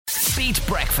Beat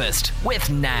Breakfast with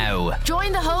Now.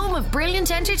 Join the home of brilliant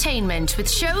entertainment with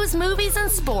shows, movies and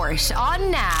sport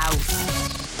on Now.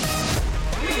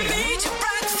 Beat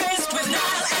Breakfast with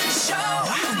Niall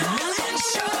and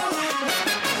Show.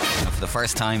 For the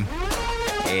first time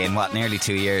in nearly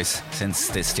 2 years since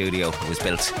this studio was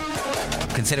built,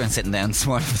 considering sitting down this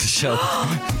morning for the show.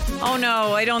 Oh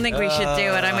no, I don't think we should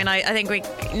do it. I mean, I think we...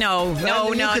 No.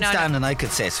 You could stand and I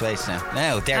could sit. Wait now.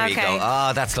 No, there you go.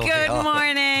 Oh, that's lovely. Good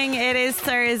morning. It is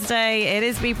Thursday. It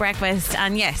is Beat Breakfast.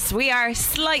 And yes, we are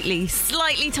slightly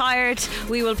tired.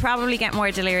 We will probably get more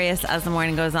delirious as the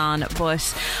morning goes on.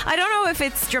 But I don't know if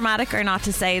it's dramatic or not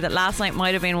to say that last night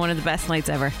might have been one of the best nights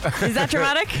ever. Is that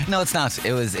dramatic? No, it's not.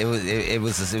 It was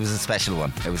a special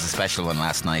one. It was a special one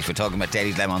last night. We're talking about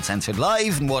Daily Lemon Censored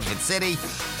live in Waterford City.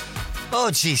 Oh,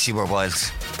 jeez, you were wild.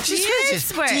 Do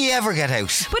you ever get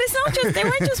out? But it's not just, they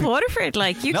weren't just Waterford,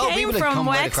 like you came from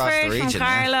Wexford, from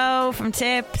Carlow, from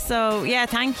Tip. So yeah,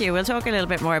 thank you. We'll talk a little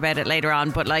bit more about it later on.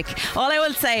 But like, all I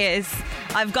will say is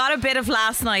I've got a bit of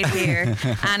last night here,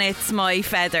 and it's my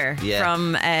feather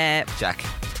from Jack.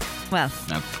 Well,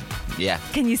 no. Yeah.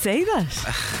 Can you say that?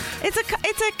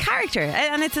 It's a character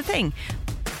and it's a thing.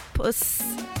 Puss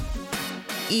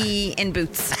in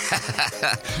boots.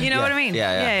 You know what I mean?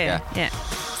 Yeah.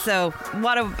 So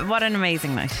what an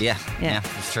amazing night. Yeah,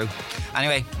 it's true.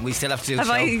 Anyway, we still have to do Have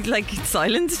I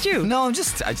silenced you? No, I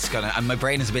just gonna. My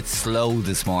brain is a bit slow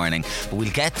this morning, but we'll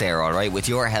get there. All right, with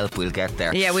your help, we'll get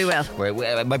there. Yeah, we will.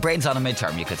 My brain's on a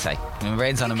midterm, you could say. My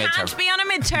brain's on a midterm. Can't be on a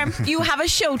midterm. You have a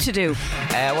show to do.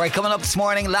 Right, coming up this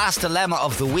morning, last dilemma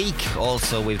of the week.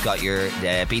 Also, we've got your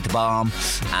Beat the Bomb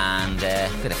and a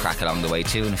bit of crack along the way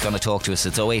too. And if you want to talk to us,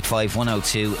 it's 085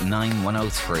 102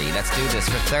 9103. Let's do this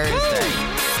for Thursday.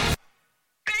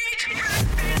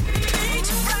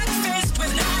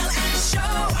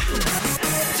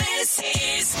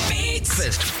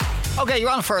 Okay,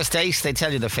 you're on a first date. They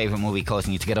tell you their favourite movie,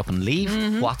 causing you to get up and leave.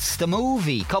 Mm-hmm. What's the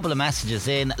movie? Couple of messages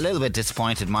in. A little bit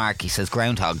disappointed, Mark. He says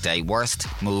Groundhog Day, worst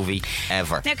movie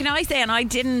ever. Now, can I say, and I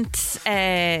didn't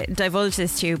divulge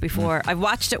this to you before, I've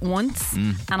watched it once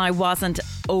and I wasn't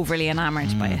overly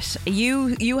enamoured by it.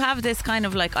 You have this kind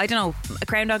of like, I don't know,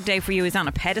 Groundhog Day for you is on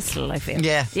a pedestal, I feel.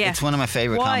 Yeah. It's one of my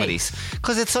favourite comedies.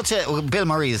 Because it's such a... Bill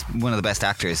Murray is one of the best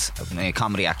actors,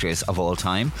 comedy actors of all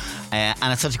time.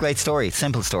 And it's such a great story,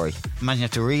 simple story. Imagine you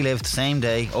have to relive the same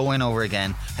day over and over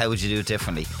again. How would you do it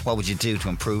differently? What would you do to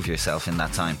improve yourself in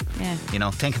that time? Yeah. You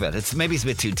know, think about it. Maybe it's a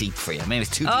bit too deep for you. Maybe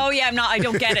it's too deep. Oh yeah, I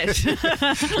don't get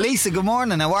it. Lisa, good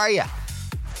morning. How are you?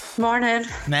 Morning.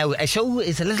 Now, a show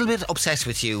is a little bit obsessed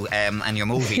with you and your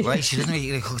movie, right? She doesn't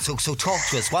really, so talk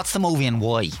to us. What's the movie and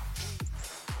why?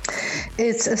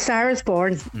 It's A Star Is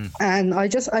Born, and I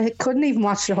couldn't even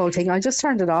watch the whole thing. I just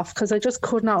turned it off because I just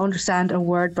could not understand a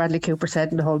word Bradley Cooper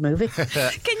said in the whole movie.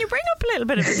 Can you bring up a little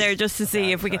bit of it there just to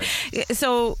see if we can?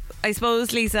 So I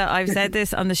suppose, Lisa, I've said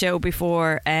this on the show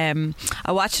before. I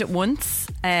watched it once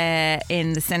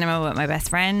in the cinema with my best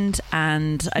friend,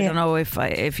 and I don't know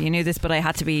if you knew this, but I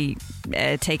had to be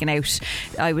taken out.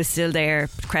 I was still there.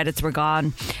 Credits were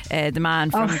gone. The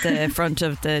man from the front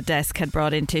of the desk had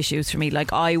brought in tissues for me.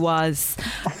 Like I was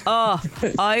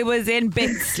in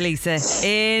bits, Lisa,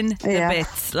 in the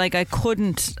bits. Like I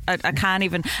can't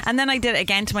even. And then I did it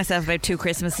again to myself about 2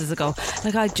 Christmases ago.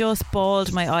 Like I just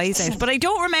bawled my eyes out. But I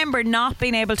don't remember not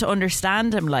being able to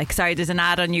understand him. Like, sorry, there's an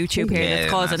ad on YouTube here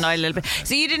that's causing a little bit.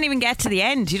 So you didn't even get to the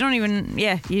end. You don't even.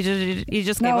 Yeah, you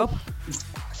just gave up.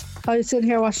 I was sitting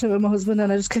here watching it with my husband,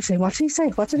 and I just kept saying, "What did he say?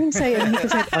 What did he say?" And he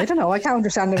was like, "I don't know. I can't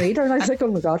understand him either." And I was like,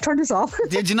 "Oh my God, turn this off."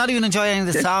 Did you not even enjoy any of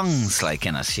the songs like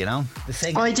in it? You know,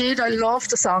 I did. I loved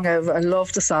the song. I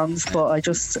loved the songs, but I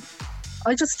just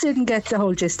didn't get the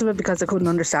whole gist of it because I couldn't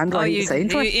understand what he was saying.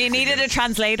 You needed a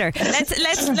translator. Let's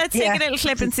take a little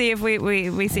clip and see if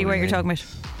we see what you're talking about.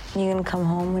 You gonna come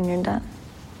home when you're done?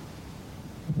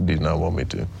 Do you not want me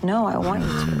to? No, I want you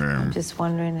to. I'm just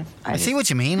wondering if I see what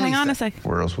you mean. Hang on a sec.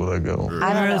 Where else would I go?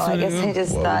 I don't know. I guess I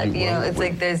just thought, it's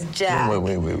like there's Jack.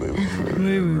 Wait.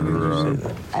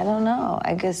 I don't know.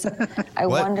 I guess I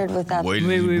wondered with that. Wait.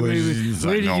 Where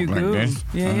did you go?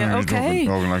 Yeah. Okay.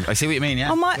 I see what you mean.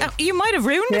 Yeah. You might have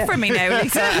ruined it for me now,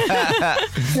 Lisa.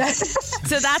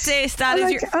 So that's it.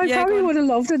 I probably would have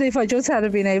loved it if I just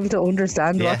had been able to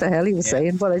understand what the hell he was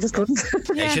saying, but I just couldn't.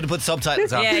 You should have put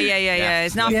subtitles on. Yeah.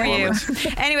 It's not for you.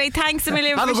 Anyway, thanks a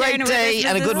million for sharing. Have a great day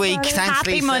and a good week. Thanks,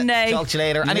 Happy Lisa. Monday. Talk to you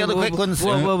later. Any other quick ones?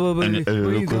 Where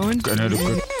are you going?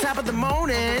 top of the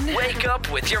morning. Wake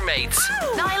up with your mates.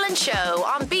 Niall and Show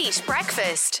on Beat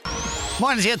Breakfast.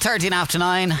 Morning to you, 13 after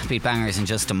 9. Beat bangers in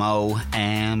just a mo.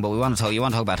 But you want to talk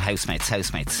about housemates, the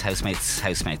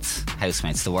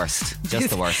worst. Just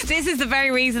the worst. This is the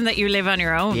very reason that you live on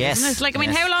your own. Yes. Isn't it? Like, I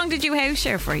mean, yes. how long did you house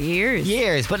share for?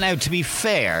 Years. But now, to be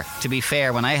fair,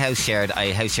 when I house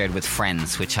shared with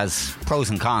friends, which has pros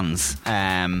and cons.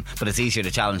 But it's easier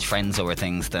to challenge friends over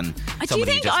things than somebody Do you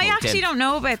think who just I moved actually in. don't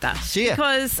know about that? Do you?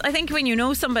 Because I think when you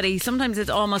know somebody, sometimes it's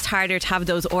almost harder to have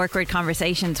those awkward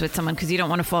conversations with someone because you don't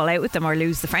want to fall out with them or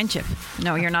lose the friendship.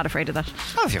 No, you're not afraid of that.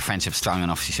 Well, if your friendship's strong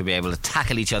enough, you should be able to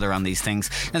tackle each other on these things.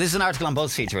 Now, this is an article on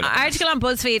BuzzFeed. Article on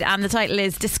BuzzFeed, and the title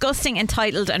is "Disgusting,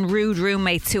 Entitled and Rude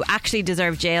Roommates Who Actually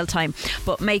Deserve Jail Time,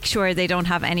 but Make Sure They Don't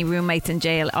Have Any Roommates in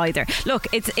Jail Either." Look,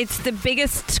 it's the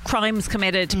biggest crimes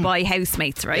committed by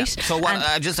housemates, right? Yeah. So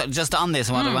what, just on this,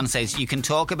 what I want to say is you can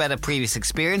talk about a previous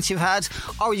experience you've had,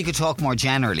 or you could talk more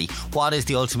generally. What is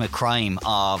the ultimate crime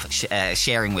of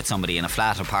sharing with somebody in a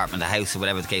flat, apartment, a house, or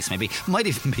whatever the case may be? Might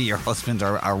even be your husband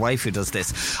or wife who does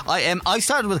this. I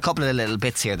started with a couple of little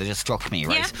bits here that just struck me,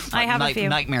 right? Yeah, I have a few.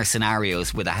 Nightmare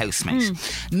scenarios with a housemate.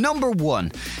 Number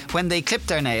one, when they clip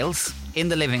their nails in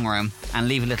the living room and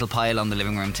leave a little pile on the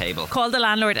living room table. Call the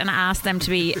landlord and ask them to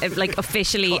be like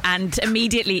officially and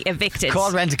immediately evicted.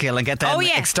 Call Rent-A-Kill and get them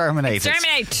exterminated.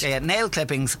 Exterminate. Yeah, nail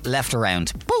clippings left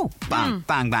around. Boo! Bang,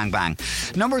 bang, bang, bang.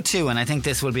 Number two, and I think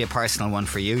this will be a personal one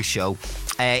for you, Show.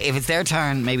 If it's their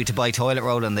turn maybe to buy toilet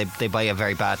roll and they buy a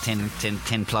very bad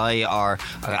tin ply or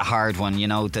a hard one, you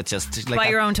know, that just like buy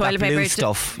your own toilet paper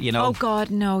stuff, you know. Oh God,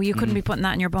 no! You couldn't be putting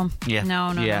that in your bum. Yeah,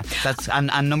 no. That's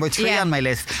and number three on my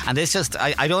list. And this just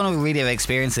I don't really have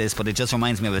experienced this, but it just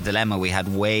reminds me of a dilemma we had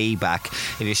way back.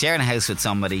 If you're sharing a house with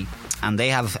somebody and they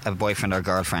have a boyfriend or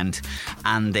girlfriend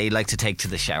and they like to take to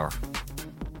the shower.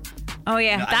 Oh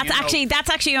yeah, that's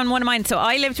actually on one of mine. So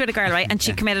I lived with a girl, right, and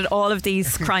she committed all of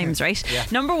these crimes, right? Yeah.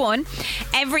 Number one,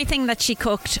 everything that she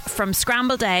cooked, from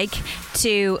scrambled egg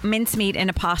to mincemeat in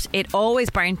a pot, it always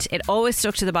burnt, it always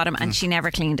stuck to the bottom, and she never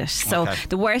cleaned it. So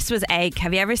the worst was egg.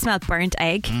 Have you ever smelled burnt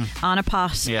egg on a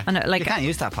pot? Yeah. Like, you can't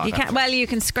use that pot. You can't. Well, you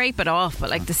can scrape it off,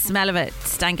 but like the smell of it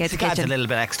stank out the It adds a kitchen. little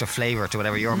bit extra flavour to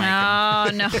whatever you're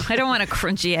making. No, I don't want a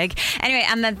crunchy egg. Anyway,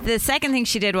 and the second thing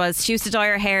she did was she used to dye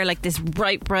her hair like this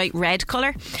bright red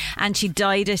colour, and she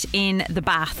dyed it in the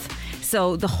bath.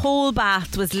 So the whole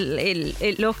bath was,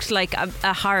 it looked like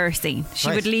a horror scene. She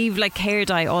would leave like hair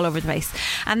dye all over the place.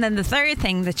 And then the third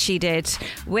thing that she did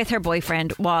with her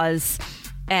boyfriend was,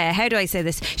 how do I say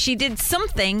this? She did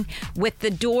something with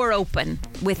the door open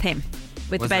with him.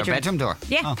 With Was the there a bedroom. bedroom door?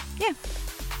 Yeah, Oh. yeah.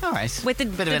 All right. With the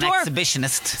bit of an door.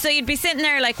 exhibitionist. So you'd be sitting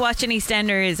there like watching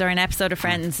EastEnders or an episode of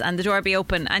Friends, and the door would be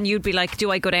open, and you'd be like,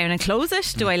 do I go down and close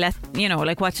it? Do I let,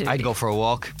 like watch it? I'd go for a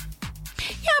walk.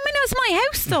 Yeah, I mean, it was my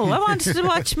house though. I wanted to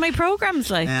watch my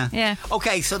programmes, like. Yeah.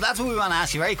 Okay, so that's what we want to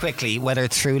ask you very quickly, whether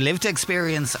it's through lived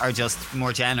experience or just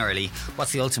more generally,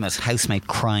 what's the ultimate housemate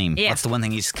crime? Yeah. What's the one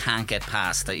thing you just can't get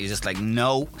past, that you're just like,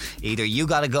 no, either you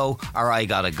gotta go or I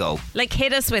gotta go? Like,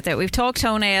 hit us with it. We've talked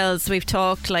toenails, we've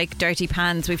talked like dirty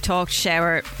pans, we've talked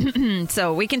shower.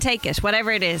 So we can take it,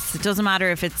 whatever it is. It doesn't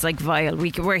matter if it's like vile.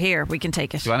 We're here, we can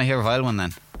take it. Do you want to hear a vile one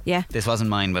then? Yeah. This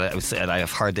wasn't mine, but I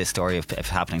have heard this story of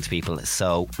happening to people.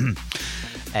 So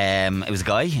it was a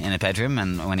guy in a bedroom,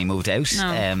 and when he moved out,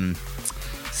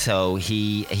 so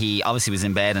he obviously was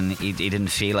in bed and he didn't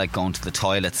feel like going to the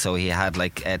toilet, so he had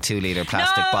like 2-litre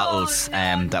plastic bottles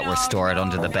that were stored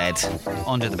under the bed,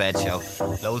 Show,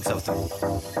 loads of them.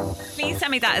 Please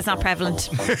tell me that is not prevalent.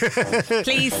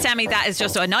 Please tell me that is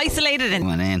just an isolated.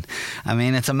 Went in. I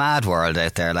mean, it's a mad world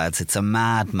out there, lads. It's a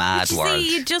mad world.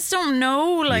 See, you just don't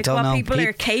know like You don't what know. people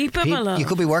are capable of. You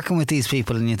could be working with these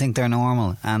people and you think they're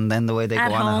normal, and then the way they at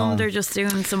go on home, at home, they're just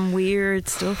doing some weird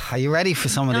stuff. Are you ready for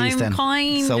some of these I'm then?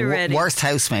 kinda So ready. worst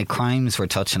housemate crimes we're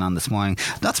touching on this morning.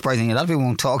 Not surprisingly, a lot of people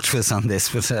won't talk to us on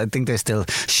this, but I think they're still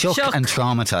shook. And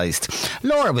traumatised.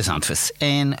 Laura was on to us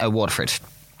in Waterford.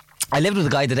 I lived with a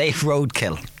guy that ate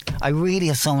roadkill. I really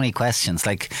have so many questions.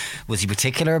 Like, was he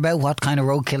particular about what kind of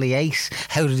roadkill he ate?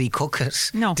 How did he cook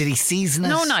it? No. Did he season it?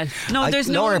 No, there's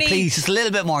no Laura, need. please, just a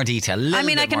little bit more detail. I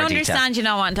mean, I can understand you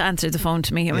not wanting to answer the phone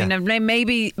to me. I mean,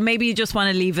 maybe you just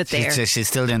want to leave it there. She's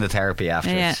still doing the therapy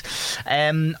after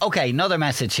it. Okay, another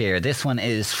message here. This one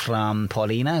is from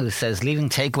Paulina, who says, leaving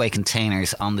takeaway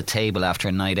containers on the table after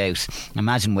a night out.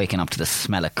 Imagine waking up to the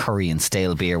smell of curry and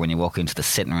stale beer when you walk into the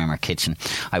sitting room or kitchen.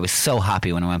 I was so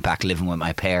happy when I went back living with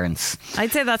my parents difference.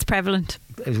 I'd say that's prevalent.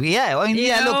 Yeah, I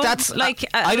mean, look, that's like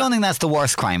I don't think that's the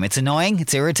worst crime. It's annoying,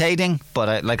 it's irritating,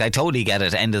 but I totally get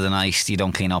it. End of the night, you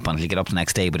don't clean up until you get up the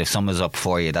next day. But if someone's up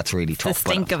for you, that's really tough.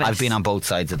 The stink of it. I've been on both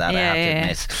sides of that. I have to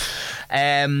admit.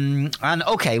 And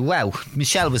okay, wow,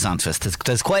 Michelle was onto us.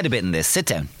 There's quite a bit in this. Sit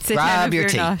down, grab your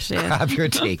tea, grab your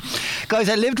tea, guys.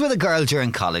 I lived with a girl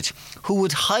during college who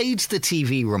would hide the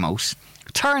TV remote,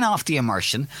 turn off the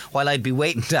immersion while I'd be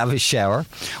waiting to have a shower,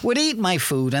 would eat my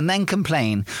food and then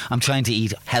complain I'm trying to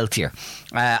eat healthier.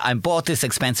 I bought this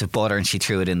expensive butter and she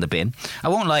threw it in the bin. I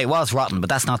won't lie, it was rotten, but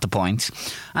that's not the point.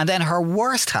 And then her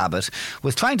worst habit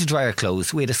was trying to dry her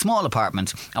clothes. We had a small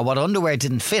apartment, and what underwear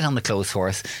didn't fit on the clothes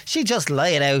horse, she'd just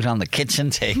lay it out on the kitchen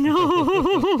table.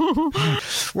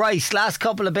 Right, last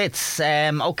couple of bits.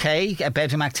 Okay, a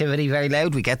bedroom activity, very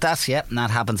loud, we get that. Yep, and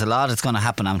that happens a lot. It's going to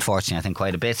happen, unfortunately, I think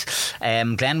quite a bit.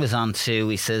 Glenn was on to,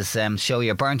 he says, show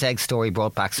your burnt egg story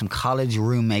brought back some college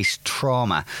roommate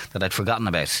trauma that I'd forgotten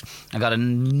about. I got a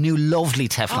new lovely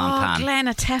Teflon pan. Oh, Glenn,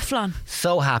 a Teflon.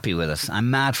 So happy with it. I'm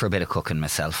mad for a bit of cooking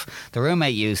myself. The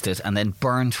roommate used it and then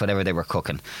burnt whatever they were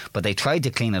cooking, but they tried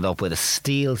to clean it up with a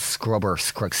steel scrubber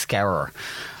scourer.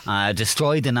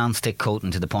 Destroyed the non-stick coating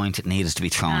to the point it needed to be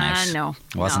thrown out. No,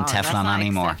 it wasn't Teflon that's not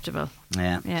anymore. Acceptable.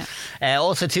 Yeah.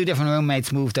 Also, two different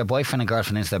roommates moved their boyfriend and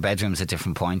girlfriend into their bedrooms at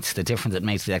different points. The difference it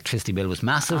made to the electricity bill was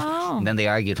massive. And then they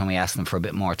argued when we asked them for a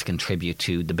bit more to contribute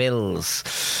to the bills.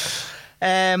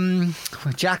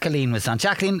 Jacqueline was on.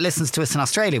 Jacqueline listens to us in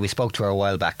Australia. We spoke to her a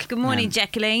while back. Good morning,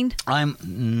 Jacqueline.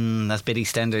 That's bit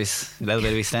EastEnders. A little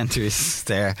bit of EastEnders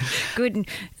there. Good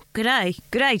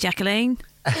day, Jacqueline.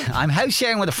 I'm house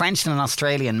sharing with a French and an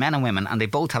Australian, men and women, and they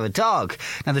both have a dog.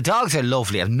 Now the dogs are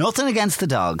lovely. I have nothing against the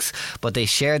dogs, but they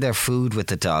share their food with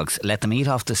the dogs. Let them eat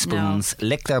off the spoons,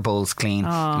 lick their bowls clean,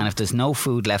 and if there's no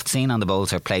food left seen on the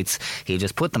bowls or plates, he'll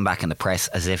just put them back in the press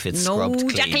as if it's scrubbed clean.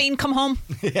 Jacqueline, come home.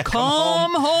 Yeah,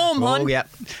 come home, hon. Oh yeah,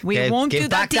 we won't give do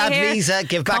back that visa.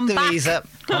 Give back the visa.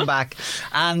 Come back.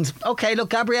 And okay,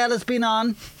 look, Gabriella's been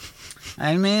on.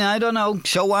 I mean, I don't know.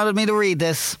 Sho wanted me to read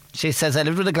this. She says, I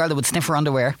lived with a girl that would sniff her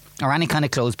underwear or any kind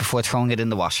of clothes before throwing it in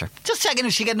the washer. Just checking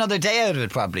if she get another day out of it,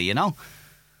 probably, you know?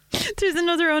 There's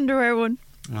another underwear one.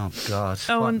 Oh, God.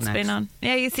 Owen's been on.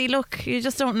 Yeah, you see, look, you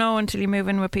just don't know until you move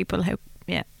in with people how,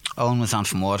 yeah. Owen was on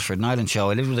from Waterford, an Ireland show.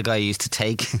 I lived with a guy who used to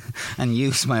take and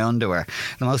use my underwear.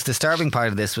 The most disturbing part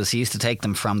of this was he used to take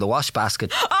them from the wash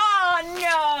basket. Oh,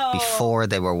 no! Before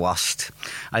they were washed.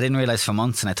 I didn't realise for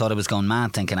months, and I thought I was going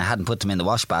mad thinking I hadn't put them in the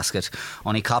wash basket.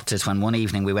 Only copped it when one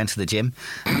evening we went to the gym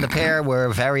and the pair were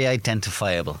very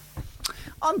identifiable.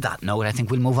 On that note, I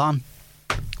think we'll move on.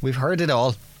 We've heard it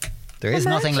all. There is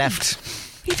nothing left.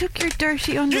 You took your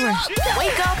dirty underwear.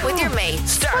 Wake up with your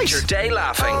mates. Start your day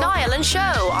laughing. Niall and Show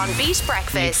on Beat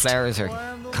Breakfast. Flowers or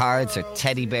cards or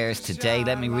teddy bears today.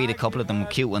 Let me read a couple of them,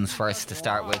 cute ones first to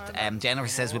start with. Jennifer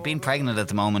says, with being pregnant at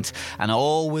the moment and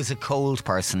always a cold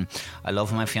person, I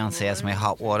love when my fiancé has my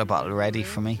hot water bottle ready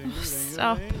for me.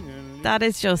 Stop. That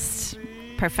is just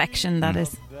perfection, that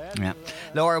is. Yeah.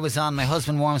 Laura was on. My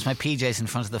husband warms my PJs in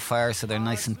front of the fire so they're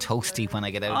nice and toasty when I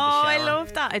get out of the shower. I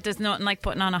love that. There's nothing like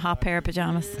putting on a hot pair of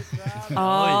pyjamas.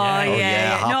 Hot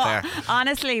pair.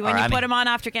 Honestly, when you put them on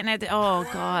after getting out, oh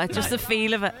God, just the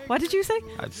feel of it. What did you say?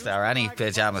 Or any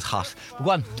pyjamas hot.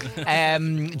 Go on.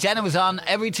 Jenna was on.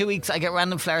 Every 2 weeks I get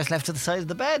random flowers left to the side of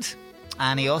the bed.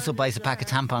 And he also buys a pack of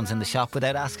tampons in the shop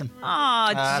without asking.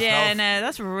 Oh, Jenna,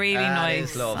 that's really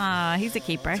nice. He's a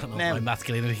keeper. I don't know if my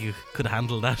masculinity could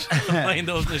handle that. Mind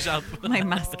those in the shop. My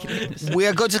masculinity. We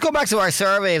are good. Just go back to our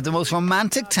survey of the most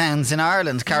romantic towns in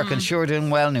Ireland. Carrick-on-Suir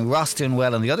doing well, New Ross doing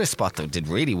well, and the other spot that did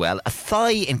really well,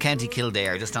 Athy in County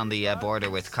Kildare, just on the border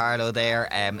with Carlow there,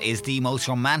 is the most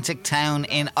romantic town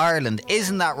in Ireland.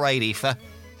 Isn't that right, Aoife?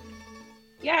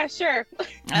 Yeah, sure.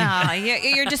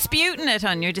 You're disputing it,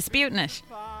 hon. You're disputing it.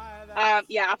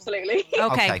 Yeah, absolutely.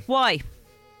 Okay. Why?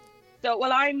 So,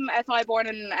 well, I'm Athy born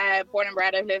and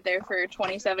bred. I've lived there for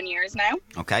 27 years now.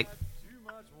 Okay.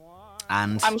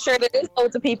 And I'm sure there is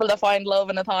loads of people that find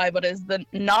love in Athy, but it's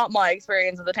not my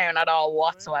experience of the town at all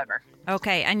whatsoever.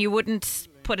 Okay, and you wouldn't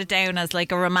put it down as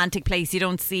like a romantic place. You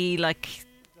don't see like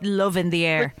love in the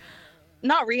air.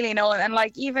 Not really, no. And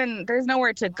like even there's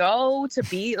nowhere to go to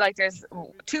be. Like there's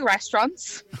 2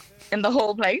 restaurants in the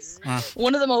whole place.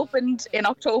 One of them opened in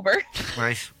October.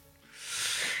 Right.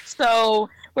 So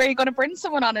where are you going to bring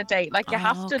someone on a date? Like you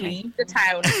have to leave the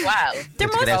town as well.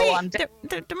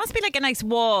 There must be like a nice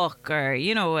walk or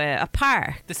a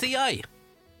park. The CI.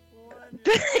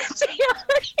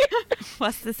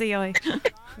 What's the CI?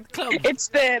 Club. It's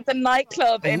the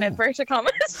nightclub in inverted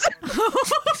commas.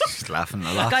 Just laughing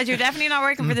a lot. God, you're definitely not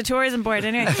working for the tourism board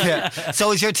anyway. Yeah.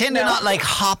 So is your Tinder not like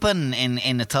hopping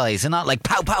in the ties? Is it not like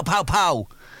pow, pow, pow, pow?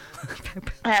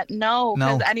 No,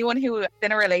 No. because anyone who is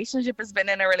in a relationship has been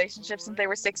in a relationship since they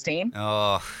were 16.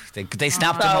 Oh, they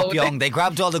snapped them up young. They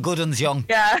grabbed all the good ones young.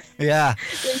 Yeah. Yeah.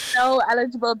 There's no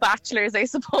eligible bachelors, I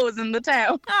suppose, in the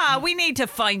town. We need to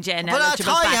find Jen. But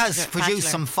Ty has produced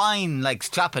some fine, like,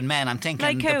 strapping men. I'm thinking,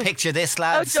 Like who? the Picture This Oh,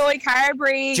 lads. Joey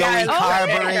Carberry. Joey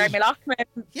Carberry. Jeremy Lockman.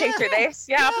 Picture This.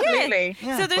 Yeah, absolutely.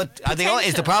 Yeah. So there's but are they all,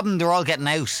 is the problem they're all getting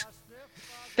out?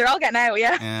 They're all getting out,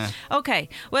 yeah. Yeah. Okay.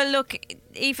 Well, look,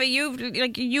 Aoife,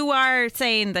 you are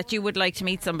saying that you would like to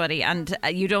meet somebody, and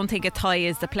you don't think a Thai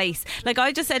is the place. Like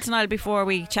I just said to Niall before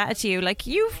we chatted to you, like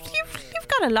you've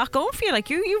got a lot going for you. Like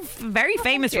you've very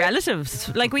famous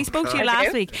relatives. Like we spoke to you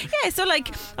last week. Yeah. So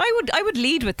like I would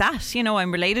lead with that. You know,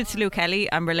 I'm related to Luke Kelly.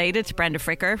 I'm related to Brenda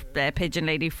Fricker, the pigeon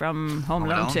lady from Home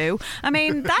Alone 2. I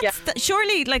mean, that's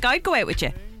surely like I'd go out with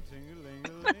you.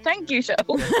 Thank you, Sho.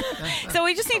 So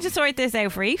we just need to sort this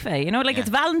out for Aoife. You know, like it's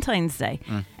Valentine's Day.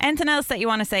 Anything else that you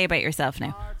want to say about yourself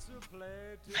now?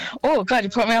 Oh, God, you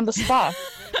put me on the spot.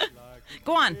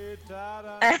 Go on.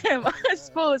 I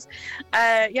suppose.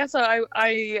 So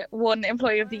I won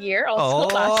Employee of the Year.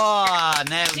 Also last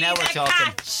now we're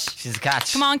talking. She's a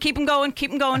catch. Come on, keep them going.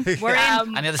 We're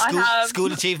in. Any other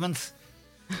school achievements?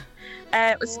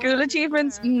 School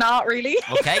achievements, not really.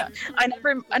 Okay.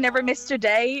 I never missed a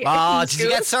day. Oh, in did you school.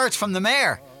 get searched from the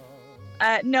mayor?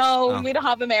 No, we don't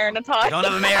have a mayor in a tie. You don't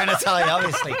have a mayor in a tie,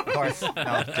 obviously. Of course.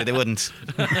 No, they wouldn't.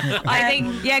 I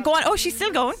think, go on. Oh, she's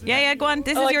still going. Yeah, go on.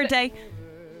 This is your day.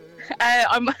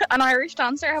 I'm an Irish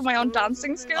dancer. I have my own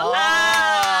dancing school. Come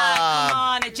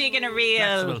on, a jig and a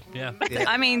reel. Flexible, yeah.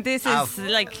 I mean, this is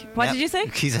like, what did you say?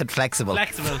 He said flexible.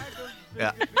 Flexible.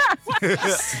 Yeah.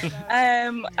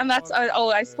 And that's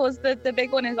I suppose the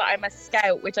big one is that I'm a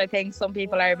scout, which I think some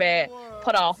people are a bit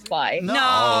put off by.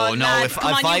 No. If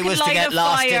I was to get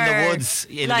lost in the woods,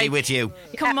 it'd be with you.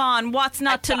 Come on, what's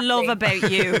not to love about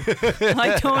you?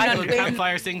 I don't understand.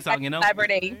 Campfire sing song, you know.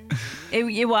 Celebrity.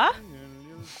 You what?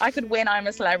 I could win. I'm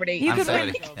a celebrity. You could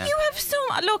win. Yeah. You have so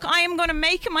look. I am going to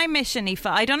make it my mission, Aoife.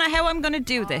 I don't know how I'm going to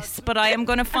do this, but I am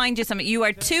going to find you something. You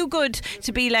are too good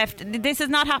to be left. This is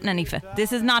not happening, Aoife.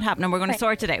 This is not happening. We're going to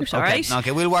sort it out. All right.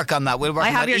 Okay, we'll work on that. I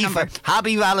have your Aoife, number.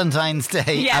 Happy Valentine's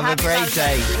Day. Yeah, have a great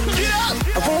day.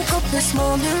 I woke up this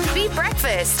morning. Beat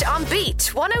Breakfast on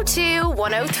Beat 102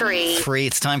 103.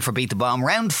 It's time for Beat the Bomb.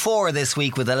 Round 4 this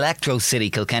week with Electro City,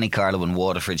 Kilkenny, Carlow and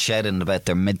Waterford shouting about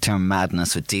their midterm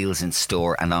madness with deals in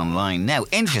store and online. Now,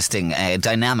 interesting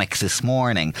dynamic this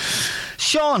morning.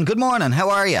 Sean, good morning. How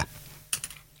are you?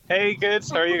 Hey, good.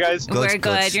 How are you guys? We're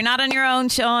good. You're not on your own,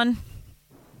 Sean.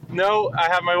 No, I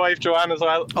have my wife Joanne as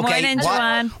well. Morning,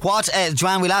 Joanne.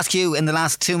 Joanne, we'll ask you in the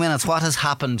last 2 minutes, what has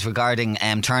happened regarding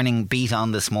turning Beat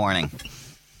on this morning?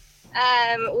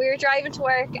 We were driving to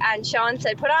work and Sean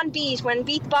said, put on Beat. When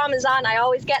Beat the Bomb is on, I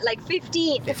always get like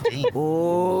 15.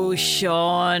 Oh,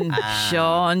 Sean.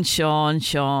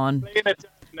 Sean.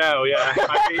 No, yeah.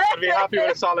 I'd be happy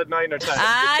with a solid 9 or 10.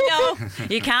 No.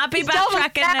 You can't be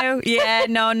backtracking now. Yeah,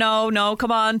 no.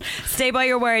 Come on. Stay by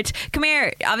your word. Come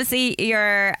here. Obviously,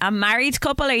 you're a married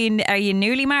couple. Are you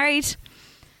newly married?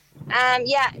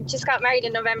 Yeah, just got married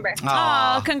in November.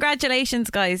 Oh, congratulations,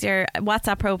 guys. Your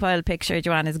WhatsApp profile picture,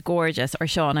 Joanne, is gorgeous. Or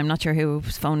Sean, I'm not sure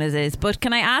whose phone it is. But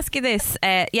can I ask you this?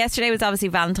 Yesterday was obviously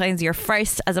Valentine's, your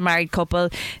first as a married couple.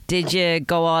 Did you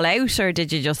go all out or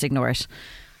did you just ignore it?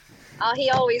 Oh,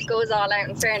 he always goes all out,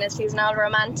 in fairness. He's not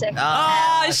romantic.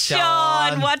 Oh,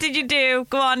 Sean, what did you do?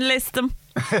 Go on, list them.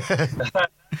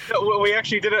 We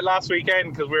actually did it last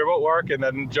weekend because we were both working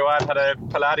and Joanne had a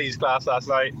Pilates class last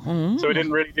night. So we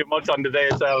didn't really do much on the day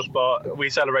itself, but we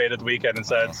celebrated the weekend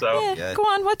instead. So yeah. Go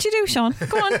on, what'd you do, Sean?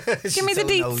 Go on, give me the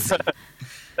deets.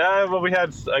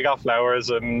 Well, I got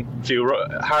flowers and a few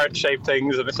heart-shaped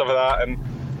things and stuff like that, and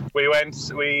we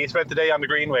spent the day on the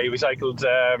Greenway. We cycled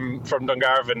from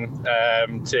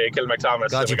Dungarvan to Kilmacthomas,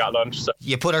 so we got lunch. So.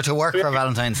 You put her to work for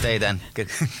Valentine's Day then. Good.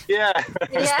 Yeah.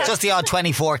 Just the odd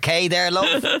 24k there,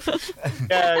 love.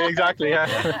 Yeah, exactly,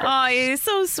 yeah. Oh, he's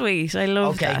so sweet. I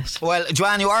love that. Well,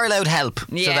 Joanne, you are allowed help.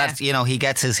 Yeah. So that, he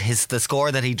gets the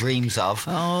score that he dreams of.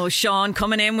 Oh, Sean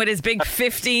coming in with his big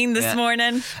 15 this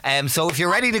morning. So if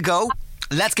you're ready to go,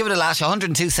 let's give it a lash.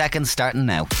 102 seconds starting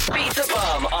now. Beat the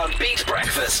Bomb on Beat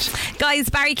Breakfast. Guys,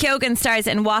 Barry Keoghan stars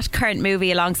in what current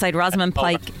movie alongside Rosamund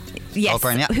Pike? Yes.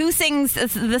 Oprah, yeah. Who sings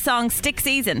the song Stick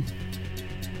Season?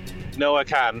 No, I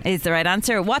can. Is the right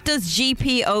answer. What does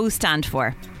GPO stand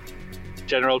for?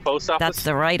 General Post Office. That's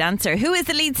the right answer. Who is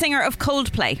the lead singer of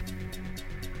Coldplay?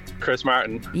 Chris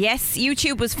Martin. Yes.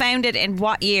 YouTube was founded in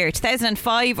what year?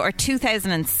 2005 or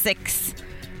 2006?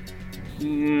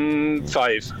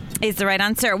 5. Is the right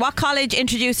answer. What college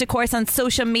introduced a course on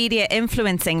social media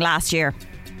influencing last year?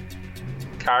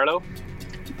 Carlo.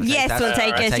 Yes, we'll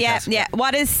take it. take Yeah, that. yeah.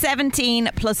 What is 17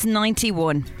 plus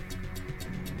 91?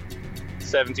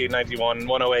 1791,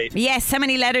 108. Yes. How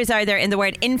many letters are there in the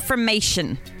word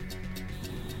information?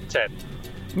 10.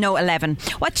 No, 11.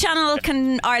 What channel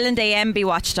can Ireland AM be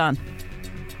watched on?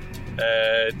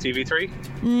 TV3.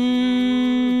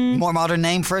 More modern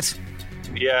name for it?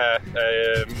 Yeah.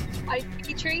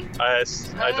 IP3? I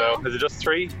don't know. Is it just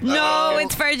 3? No,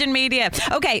 it's Virgin Media.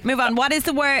 Okay, move on. What is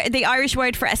the Irish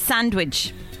word for a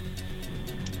sandwich?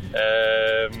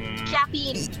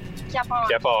 Capine. Capon.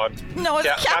 Capon. No,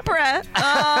 it's Capra.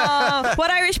 Oh. What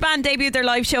Irish band debuted their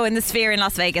live show in the Sphere in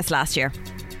Las Vegas last year?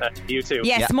 U2.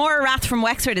 Yes, Maura Rath from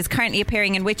Wexford is currently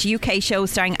appearing in which UK show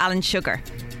starring Alan Sugar?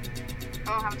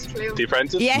 Oh, I haven't a clue. The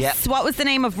Apprentice? Yes. What was the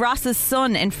name of Ross's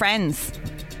son in Friends?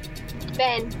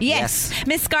 Ben. Yes.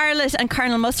 Miss Scarlet and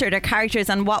Colonel Mustard are characters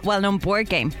on what well-known board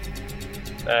game?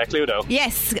 Cluedo.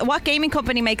 Yes. What gaming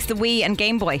company makes the Wii and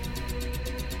Game Boy?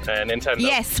 Nintendo.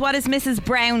 Yes. What is Mrs.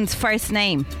 Brown's first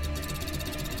name?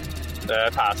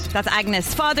 Pass. That's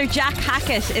Agnes. Father Jack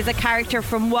Hackett is a character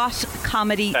from what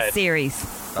comedy Ted. series?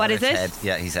 What is it? Ted.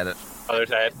 Yeah, he said it. Father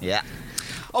Ted. Yeah.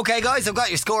 Okay, guys, I've got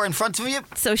your score in front of you.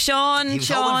 So Sean, He was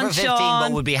hoping for 15, but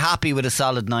Sean. would be happy with a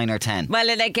solid 9 or 10. Well,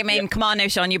 like, I mean, come on now,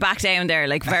 Sean, you back down there,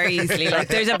 like, very easily. Like,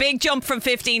 there's a big jump from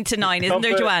 15 to 9, isn't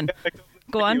there, Joanne?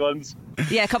 Go on. Ones.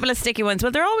 Yeah, a couple of sticky ones.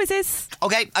 Well, there always is.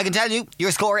 Okay, I can tell you,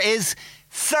 your score is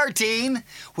 13,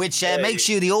 which makes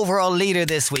you the overall leader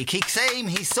this week. He came,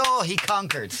 he saw, he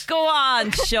conquered. Go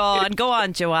on, Sean. Go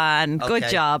on, Joanne. Good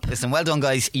Okay. job. Listen, well done,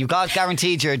 guys. You got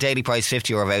guaranteed your daily price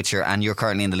 €50 voucher, and you're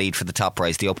currently in the lead for the top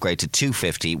price, the upgrade to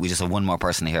 $250. We just have one more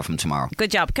person to hear from tomorrow.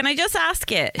 Good job. Can I just ask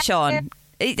you, Sean?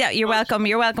 Yeah, you're welcome.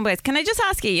 You're welcome, boys. Can I just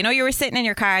ask you? You know, you were sitting in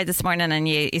your car this morning and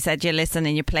you said you listen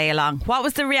and you play along. What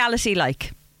was the reality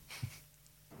like?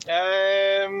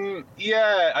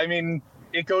 Yeah, I mean,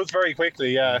 it goes very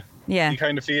quickly, yeah. Yeah. You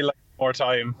kind of feel like more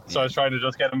time. So I was trying to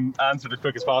just get them answered as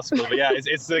quick as possible. But yeah,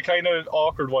 it's the kind of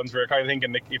awkward ones where you're kind of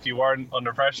thinking like, if you weren't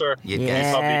under pressure, You'd you'd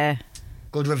guess. probably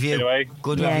Good review. Anyway.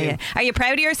 Good Yeah, review. yeah. Are you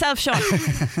proud of yourself, Sean?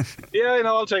 Yeah, I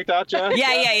know, I'll take that, yeah.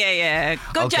 Yeah.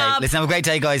 Good Okay, job. listen, have a great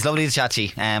day, guys. Lovely to chat to you.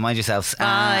 Mind yourselves.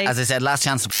 Bye. As I said, last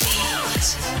chance.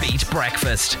 Beat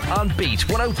Breakfast on Beat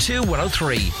 102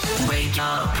 103. Wake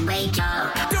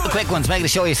up. Quick ones, make it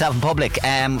show yourself in public.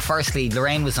 Firstly,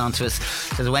 Lorraine was on to us.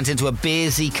 Says, I went into a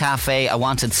busy cafe. I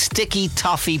wanted sticky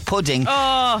toffee pudding.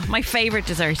 Oh, my favourite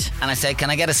dessert. And I said, can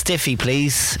I get a stiffy,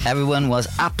 please? Everyone was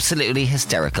absolutely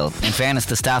hysterical. In fairness,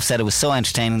 the staff said it was so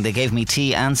entertaining. They gave me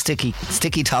tea and sticky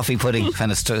toffee pudding.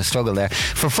 Kind of struggle there.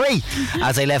 For free.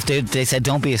 As I left, they said,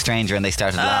 don't be a stranger. And they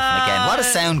started laughing again. What a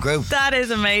sound group. That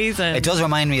is amazing. It does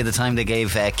remind me of the time they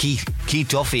gave Keith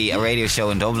Duffy a radio show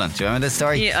in Dublin. Do you remember this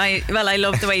story? Yeah, I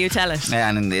love the way you tell it. Yeah,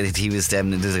 and he was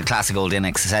there's a classic old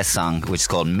INXS song which is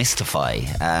called Mystify,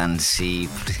 and he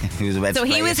was about So to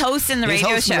he play was it. hosting the He was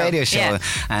radio hosting show. the radio show, Yeah.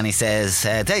 and he says,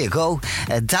 there you go,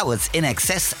 that was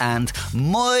INXS and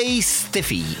my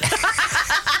stiffy.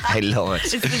 I love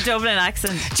it. It's the Dublin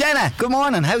accent. Jenna, good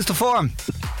morning, how's the form?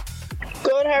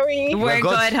 Good, how are you? We're good.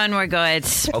 good, hon, we're good.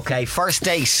 Okay, first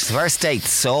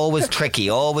date's always tricky,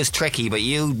 but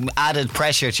you added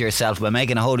pressure to yourself by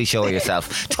making a holy show of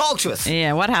yourself. Talk to us.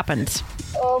 Yeah, what happened?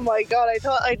 Oh my god, I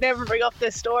thought I'd never bring up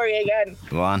this story again.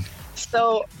 Go on.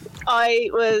 So I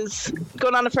was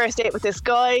going on a first date with this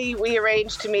guy. We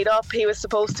arranged to meet up. He was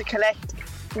supposed to collect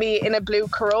me in a blue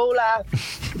Corolla.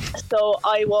 So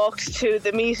I walked to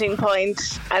the meeting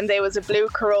point and there was a blue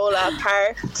Corolla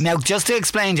parked. Now, just to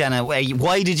explain, Jenna,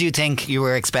 why did you think you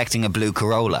were expecting a blue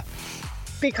Corolla?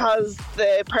 Because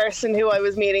the person who I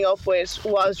was meeting up with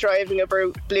was driving a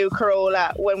blue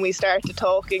Corolla when we started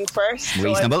talking first.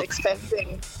 Reasonable. So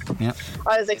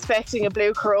I was expecting a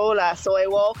blue Corolla, so I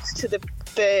walked to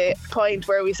the point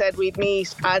where we said we'd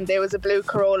meet, and there was a blue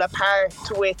Corolla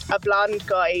parked with a blonde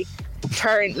guy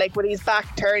turned, like with his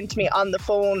back turned to me on the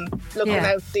phone, looking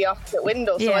out the opposite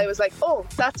window. So I was like, oh,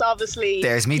 that's obviously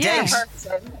there's me date.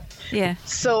 person. Yeah.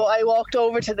 So I walked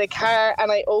over to the car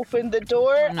and I opened the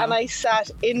door and I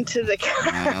sat into the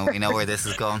car. We know where this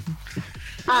is going.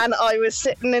 And I was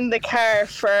sitting in the car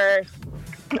for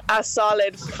a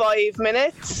solid 5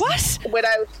 minutes. What?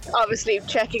 Without obviously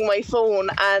checking my phone,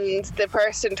 and the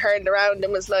person turned around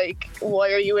and was like,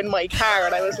 "Why are you in my car?"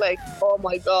 And I was like, "Oh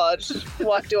my God,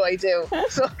 what do I do?"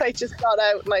 So I just got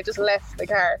out and I just left the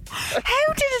car.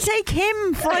 How did it take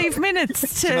him 5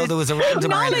 minutes to there was a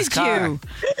randomer in his car.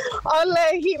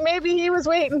 you? Maybe he was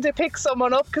waiting to pick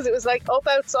someone up, because it was like up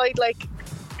outside like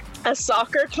a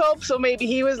soccer club, so maybe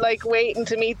he was like waiting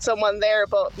to meet someone there.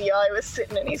 But yeah, I was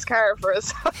sitting in his car for a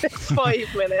solid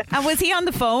 5 minutes. And was he on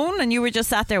the phone and you were just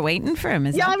sat there waiting for him?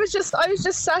 I was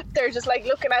just sat there, just like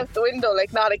looking out the window,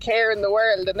 like not a care in the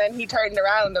world. And then he turned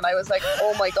around and I was like,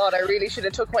 oh my God, I really should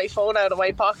have took my phone out of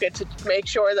my pocket to make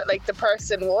sure that like the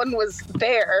person one was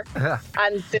there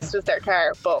and this was their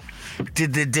car. But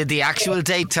did the actual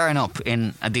date turn up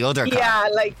in the other car? Yeah,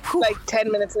 like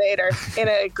 10 minutes later in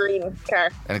a green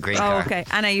car. In a green car. Okay.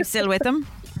 And are you still with him?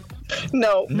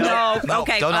 No.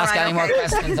 Okay. Don't ask any more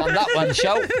questions on that one,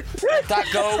 show. Let that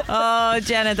go. Oh,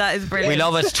 Jenna, that is brilliant. We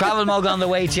love it. Travel mug on the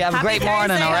way to you. Have a great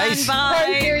morning, all right?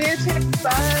 Bye. You too.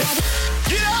 Bye.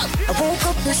 I woke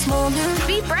up this morning.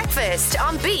 Beat Breakfast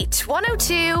on Beat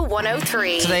 102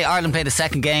 103. Today, Ireland played a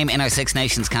second game in our Six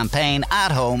Nations campaign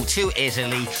at home to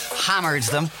Italy. Hammered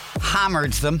them.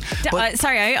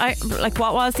 Sorry, I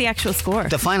what was the actual score?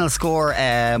 The final score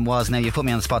was, now you put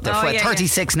me on the spot there,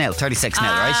 36-0, 36-0,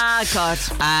 right? Ah,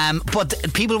 God.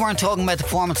 But people weren't talking about the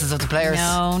performances of the players.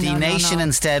 The nation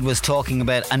instead was talking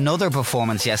about another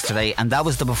performance yesterday, and that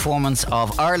was the performance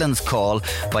of Ireland's call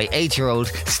by 8-year-old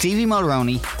Stevie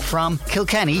Mulroney from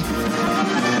Kilkenny.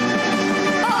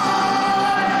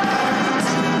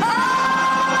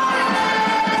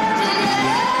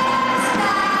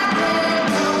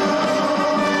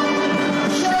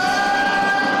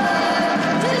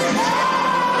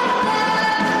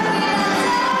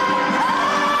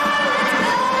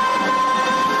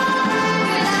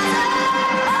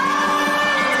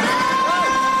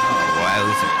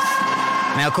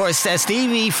 Now, of course,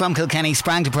 Stevie from Kilkenny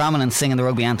sprang to prominence singing the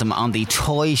rugby anthem on the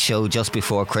Toy Show just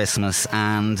before Christmas,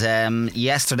 and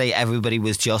yesterday everybody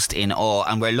was just in awe,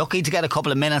 and we're lucky to get a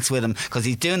couple of minutes with him because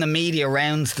he's doing the media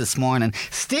rounds this morning.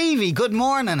 Stevie, good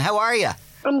morning, how are you?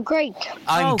 I'm great.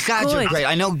 I'm glad you're great.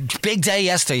 I know, big day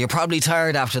yesterday, you're probably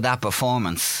tired after that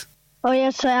performance. Oh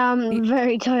yes, I am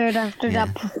very tired after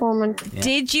that performance. Yeah.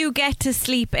 Did you get to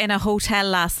sleep in a hotel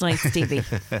last night, Stevie?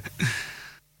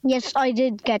 Yes, I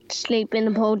did get to sleep in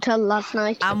a hotel last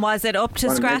night. And was it up to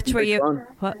scratch? Were you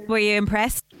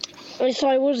impressed? Yes,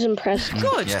 I was impressed.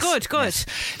 Good. Yes.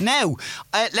 Now,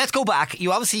 let's go back.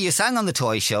 You sang on the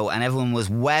Toy Show and everyone was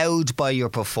wowed by your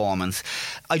performance.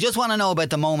 I just want to know about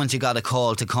the moment you got a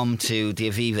call to come to the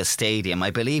Aviva Stadium.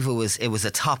 I believe it was a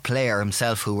top player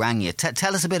himself who rang you.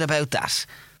 Tell us a bit about that.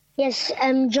 Yes,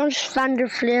 Josh van der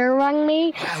Fleer rang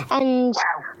me, and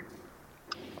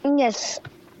yes,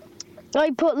 I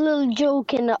put a little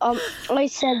joke in it. I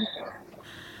said,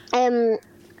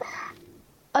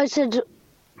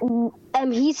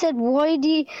 he said, why do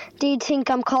you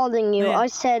think I'm calling you? Yeah. I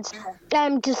said,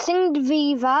 to sing the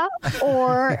Viva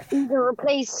or either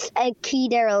replace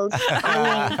Keith Earls.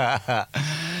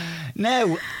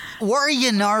 Now, were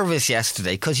you nervous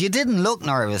yesterday? Because you didn't look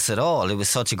nervous at all. It was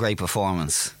such a great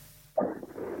performance.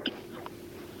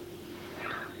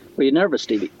 Were you nervous,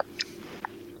 Stevie?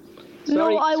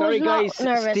 No, I was not guys,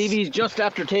 nervous. Stevie's just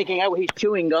after taking out his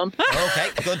chewing gum. Okay,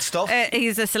 good stuff.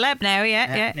 He's a celeb now,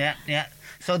 yeah.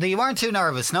 So you weren't too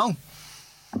nervous, no?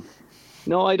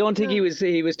 No, I don't think he was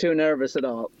too nervous at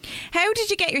all. How did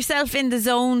you get yourself in the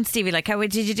zone, Stevie? Like, how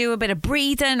did you do a bit of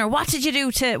breathing, or what did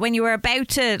you do when you were about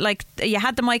to, like, you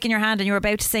had the mic in your hand and you were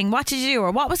about to sing? What did you do,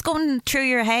 or what was going through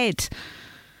your head?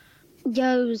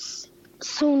 Yeah, I was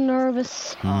so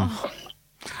nervous.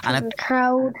 And the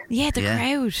crowd. Yeah, the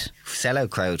crowd. Sellout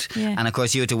crowd. Yeah. And of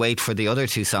course you had to wait for the other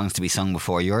two songs to be sung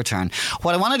before your turn.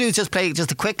 What I want to do is just play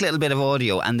just a quick little bit of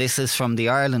audio, and this is from the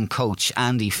Ireland coach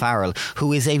Andy Farrell,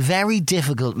 who is a very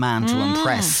difficult man to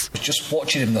impress. I was just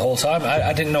watching him the whole time.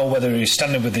 I didn't know whether he was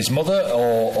standing with his mother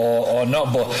or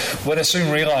not, but when I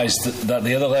soon realised that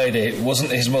the other lady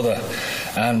wasn't his mother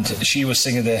and she was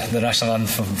singing the national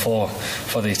anthem for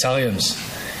the Italians,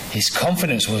 his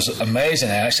confidence was amazing.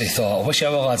 I actually thought, I wish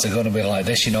our lads are going to be like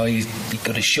this. You know, he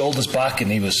got his shoulders back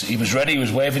and he was ready. He was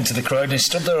waving to the crowd and he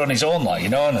stood there on his own, like, you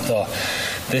know. And I thought,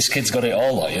 this kid's got it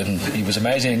all, like, and he was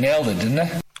amazing. He nailed it, didn't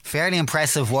he? Fairly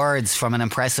impressive words from an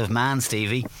impressive man,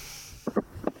 Stevie.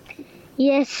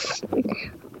 Yes.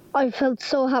 I felt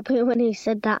so happy when he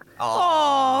said that.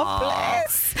 Oh,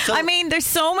 bless. I mean, there's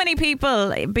so many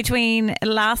people between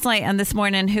last night and this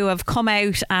morning who have come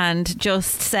out and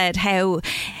just said how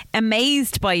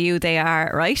amazed by you they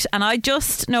are, right? And I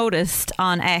just noticed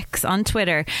on X, on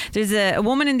Twitter, there's a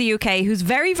woman in the UK who's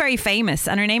very, very famous,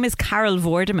 and her name is Carol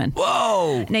Vorderman.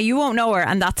 Whoa! Now you won't know her,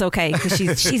 and that's okay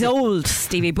because she's old,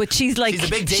 Stevie, but she's like She's a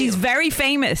big deal. she's very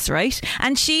famous, right?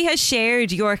 And she has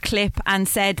shared your clip and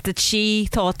said that she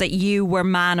thought that you were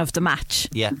man of the match.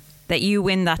 Yeah. That you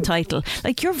win that title.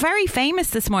 Like, you're very famous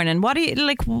this morning. What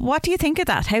do you think of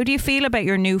that? How do you feel about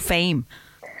your new fame?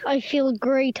 I feel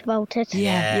great about it.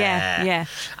 Yeah.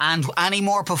 And any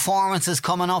more performances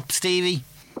coming up, Stevie?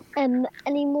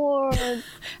 Any more?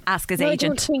 Ask his No,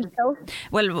 agent. I don't think so.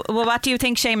 Well, what do you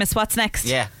think, Seamus? What's next?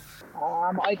 Yeah.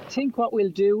 I think what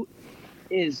we'll do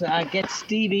is get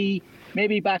Stevie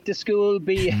maybe back to school,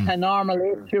 be a normal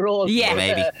 8-year-old. Yeah,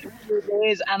 maybe.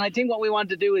 Days. And I think what we want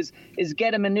to do is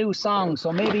get him a new song.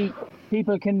 So maybe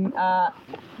people can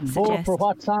vote for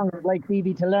what song they'd like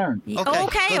Stevie to learn.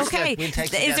 Okay. We'll take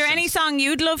Is there any song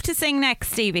you'd love to sing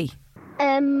next, Stevie?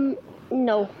 No.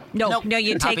 No,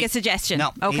 you'd take a suggestion.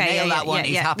 No, okay, he nailed that one.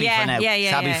 He's happy for now. He's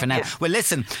happy for now. Yeah. Well,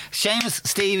 listen, Seamus,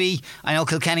 Stevie, I know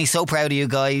Kilkenny's so proud of you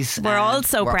guys. We're all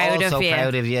so proud of you.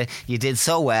 Proud of you. You did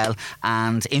so well,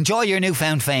 and enjoy your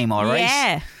newfound fame. All right.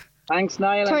 Yeah. Thanks,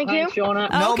 Niall. Thank Thanks, you. Shona.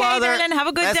 No okay, bother. darling. Have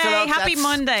a good Best of day. luck. Happy That's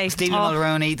Monday. Stephen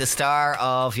Mulroney, the star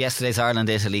of yesterday's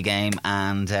Ireland-Italy game,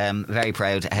 and very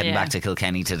proud heading back to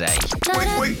Kilkenny today.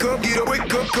 Wake up, get up,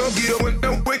 wake up, get up,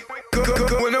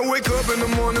 when I wake up in the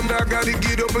morning, I gotta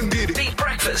get up and get it. Beat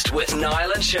Breakfast with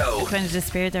Niall and Show. Kind of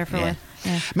disappeared there for a while.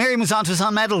 Yeah. Miriam was on to us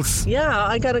on medals. Yeah,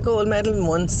 I got a gold medal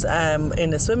once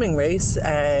in a swimming race.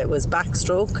 It was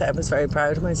backstroke. I was very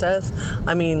proud of myself.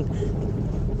 I mean,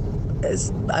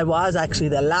 I was actually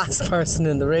the last person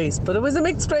in the race, but it was a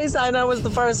mixed race and I was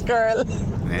the first girl.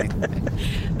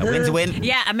 A win's a win.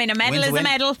 Yeah, I mean, a medal is a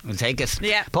medal. We'll take it.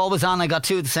 Yeah. Paul was on. I got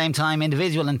two at the same time,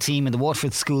 individual and team in the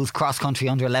Waterford Schools cross-country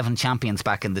under-11 champions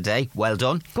back in the day. Well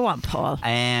done. Go on, Paul.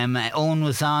 Owen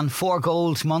was on 4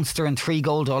 gold Munster and 3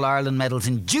 gold All-Ireland medals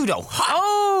in judo.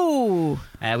 Oh!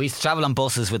 We used to travel on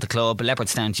buses with the club,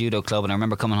 Leopardstown Judo Club, and I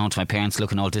remember coming home to my parents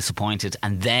looking all disappointed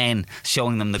and then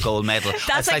showing them the gold medal.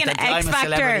 That's like an I'm X a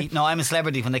factor. celebrity. No, I'm a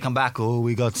celebrity when they come back. Oh,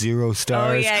 we got 0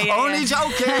 stars. Only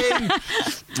joking.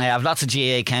 I have lots of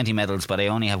GAA county medals, but I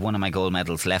only have one of my gold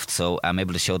medals left, so I'm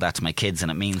able to show that to my kids,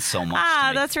 and it means so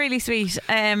much. That's really sweet.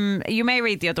 You may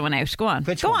read the other one out. Go on.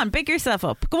 Which Go one? on, big yourself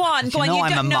up. Go on. You Go on. know You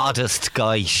I'm don't a know. modest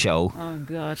guy, Show. Oh,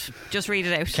 God. Just read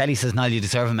it out. Kelly says, Niall, you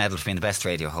deserve a medal for being the best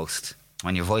radio host.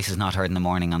 When your voice is not heard in the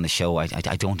morning on the show, I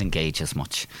don't engage as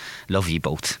much. Love you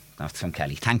both. That's from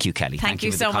Kelly. Thank you, Kelly. Thank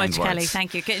you for so the kind much, words. Kelly.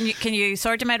 Thank you. Can you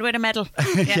sort him out with a medal?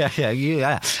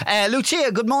 Yeah.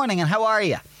 Lucia, good morning, and how are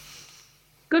you?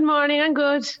 Good morning, I'm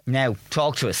good. Now,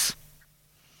 talk to us.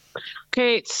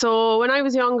 Okay, so when I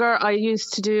was younger, I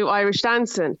used to do Irish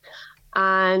dancing.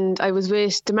 And I was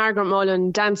with the Margaret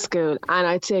Mullen dance school, and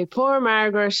I'd say poor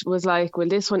Margaret was like, will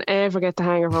this one ever get the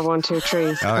hang of her 1, 2,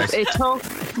 3s? All right. It took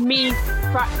me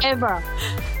forever.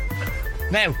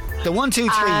 Now, the 1, 2,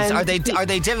 3s, are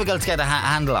they difficult to get a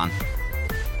handle on?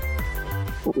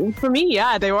 For me,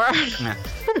 yeah, they were. Yeah.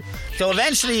 So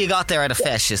eventually you got there at a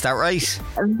fesh, is that right?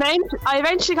 I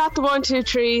eventually got the 1, 2,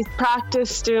 3s,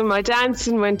 practiced doing my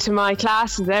dancing, went to my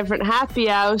classes, everything, happy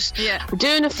out. Yeah. We're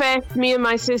doing a fest, me and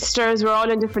my sisters, we're all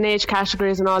in different age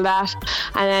categories and all that.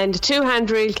 And then the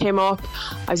 2-hand reel came up.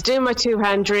 I was doing my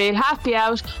 2-hand reel, happy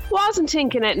out, wasn't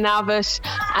thinking anything of it.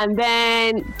 And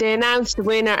then they announced the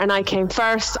winner and I came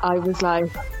first. I was like,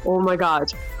 oh my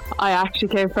God. I actually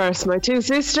came first. My 2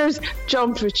 sisters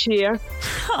jumped with cheer. And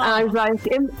I was like,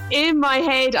 in my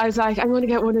head, I was like, I'm going to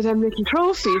get one of them little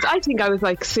trophies. I think I was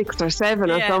like 6 or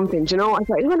 7 or something, you know. I was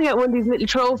like, I'm going to get one of these little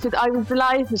trophies. I was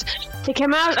delighted. They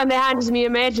came out and they handed me a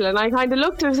medal, and I kind of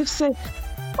looked at it as if to say,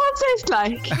 what's this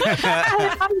like?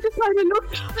 I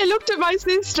looked at my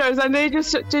sisters and they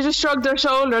just shrugged their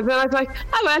shoulders, and I was like,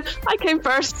 oh well, I came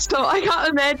first, so I got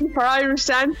a medal for Irish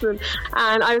dancing,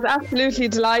 and I was absolutely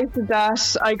delighted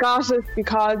that I got it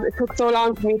because it took so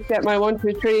long for me to get my 1, 2,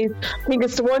 3s. I think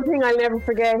it's the one thing I'll never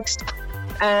forget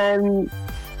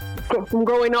from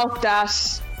growing up,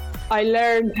 that I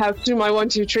learned how to do my 1,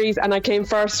 2, 3s, and I came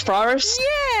first for it.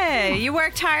 Yeah, you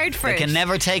worked hard for They it. can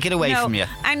never take it away from you.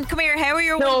 And come here, how are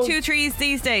your 1, 2, 3s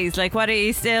these days? Like, what are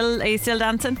you still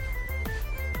dancing?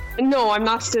 No, I'm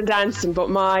not still dancing, but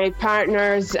my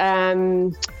partner's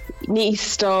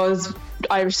niece does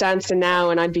Irish dancing now,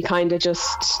 and I'd be kind of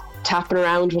just tapping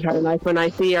around with her, like when I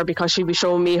see her, because she'd be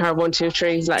showing me her 1, 2,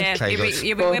 3s. Like, Yeah,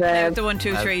 you'll be whipping out the 1,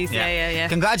 2, 3s. Yeah.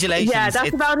 Congratulations. Yeah,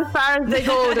 that's about as far as they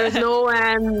go.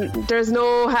 There's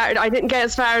no hard. I didn't get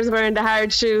as far as wearing the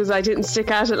hard shoes. I didn't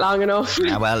stick at it long enough.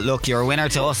 Yeah, well, look, you're a winner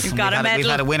to us. You've got a medal. We've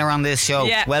had a winner on this show.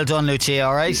 Yeah. Well done, Lucia.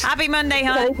 All right. Happy Monday,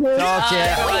 hon. Thank you. Talk to you.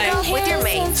 Wake up with your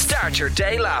mates. Start your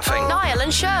day laughing. Niall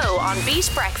and Show on Beat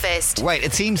Breakfast. Right,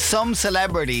 it seems some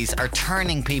celebrities are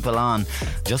turning people on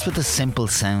just with the simple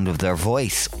sound of their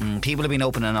voice. People have been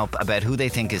opening up about who they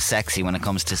think is sexy when it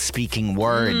comes to speaking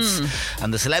words.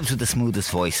 And the celebs with the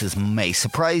smoothest voices may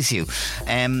surprise you.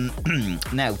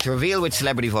 Now, to reveal which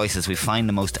celebrity voices we find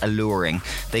the most alluring,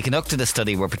 they conducted a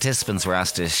study where participants were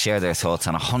asked to share their thoughts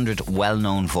on 100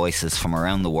 well-known voices from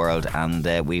around the world, and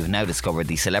we've now discovered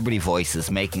the celebrity voices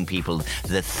making people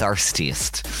the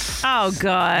thirstiest. Oh,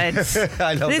 God.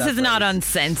 I love This that is not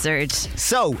uncensored.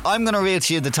 So, I'm going to reveal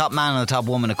to you the top man and the top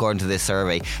woman according to this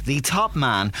survey. The top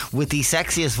man with the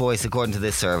sexiest voice according to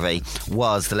this survey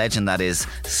was the legend that is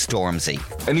Stormzy.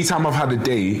 Anytime I've had a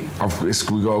date,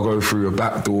 we gotta go through a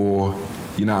back door.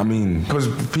 You know what I mean? Because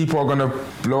people are gonna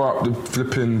blow up the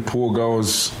flipping poor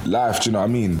girl's life. Do you know what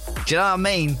I mean? Do you know what I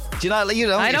mean? Do you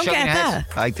know? I don't get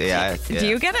that. Yeah. Do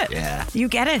you get it? Yeah. You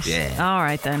get it? Yeah. All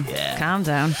right then. Yeah. Calm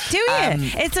down. Do you?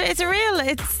 It's a real.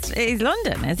 He's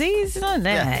London, is he? He's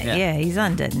London. Yeah, he's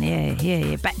London.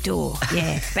 Yeah. Back door.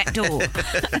 Yeah, back door.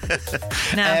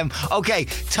 No. Okay,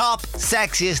 top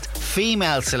sexiest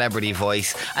female celebrity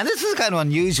voice, and this was kind of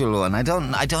unusual one. I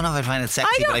don't know if I find it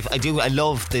sexy, but I do. I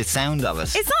love the sound of it.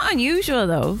 It's not unusual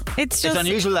though. It's just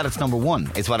unusual that it's number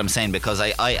one. Is what I'm saying, because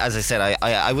I as I said,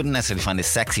 I wouldn't necessarily find this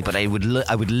sexy, but I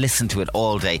would listen to it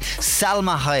all day.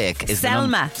 Salma Hayek is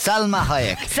Salma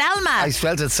Hayek. Salma. I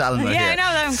spelled it Salma. Yeah, I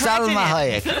know that. Salma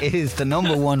Hayek is the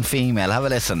number one female. Have a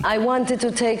listen. I wanted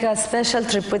to take a special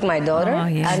trip with my daughter,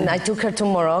 and I took her to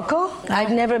Morocco.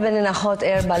 I've never been in a hot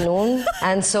air balloon,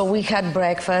 and so we had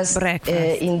breakfast.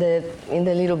 In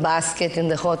the little basket in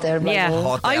the hot air balloon.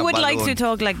 Yeah, I would like to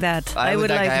talk like that. I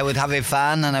would have a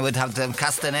fan, and I would have the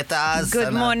castanetas.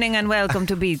 Good morning and welcome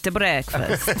to Beat the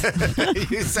Breakfast.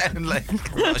 You sound like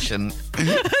Russian.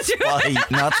 Spy,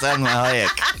 not Salma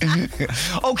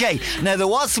Hayek. Okay, now there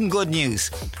was some good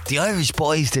news. The Irish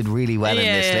boys did really well in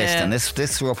this list, and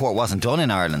this report wasn't done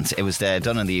in Ireland. It was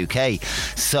done in the UK.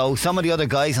 So some of the other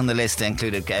guys on the list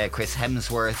included Chris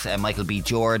Hemsworth, Michael B.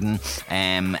 Jordan,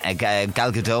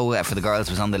 Gal Gadot for the girls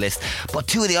was on the list. But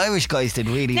two of the Irish guys did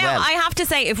really well. Now, I have to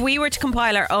say, if we were to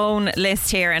compile our own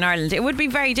list here in Ireland, it would be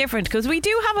very different, because we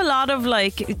do have a lot of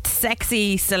like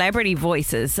sexy celebrity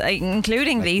voices,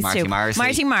 including like these two.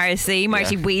 Marty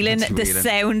Whelan, the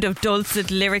sound of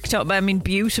dulcet lyric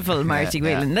beautiful Marty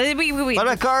Whelan. What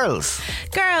about girls?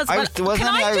 Girls. There wasn't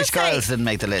any Irish girls didn't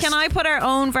make the list. Can I put our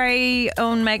own very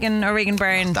own Megan or Regan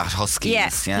Byrne? That Huskies.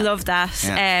 Yes, love that.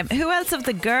 Yeah. Who else of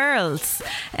the girls?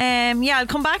 I'll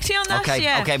come back to you on that.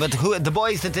 Okay, but who the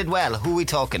boys that did well? Who are we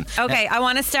talking? Okay, I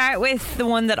want to start with the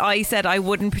one that I said I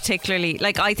wouldn't particularly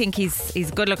like. I think he's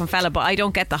a good looking fella, but I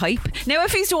don't get the hype. Now,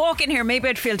 if he's to walk in here, maybe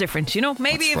I'd feel different. You know,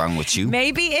 maybe what's wrong with you?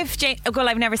 Maybe if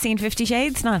I've never seen 50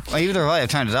 Shades. No. Well, either have I. I've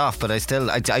turned it off, but I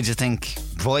just think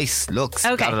voice, looks,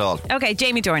 got it all. Okay,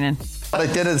 Jamie Dornan. I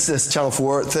did this Channel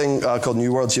 4 thing called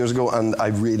New Worlds years ago, and I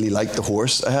really liked the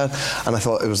horse I had, and I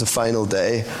thought it was the final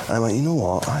day, and I went, you know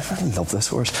what, I fucking love this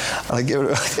horse, and I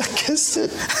kissed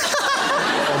it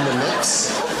on the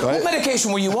lips. Right? What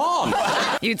medication were you on?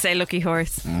 You'd say lucky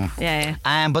horse. Yeah.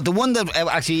 But the one that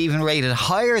actually even rated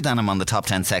higher than him on the top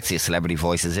 10 sexiest celebrity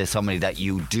voices is somebody that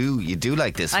you do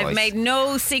like this voice. I've made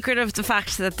no secret of the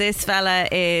fact that this fella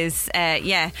is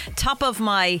top of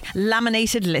my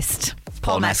laminated list.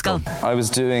 Paul Mescal. I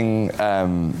was doing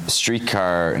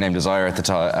Streetcar Named Desire at the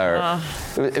time,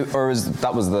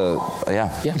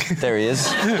 there he is.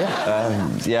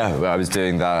 I was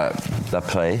doing that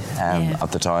play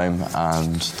at the time,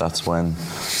 and that's when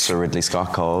Sir Ridley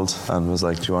Scott called and was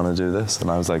like, do you want to do this?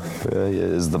 And I was like,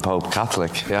 is the Pope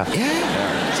Catholic? Do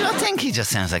you not think he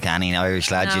just sounds like any Irish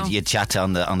lad? No. You'd chat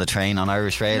on the train on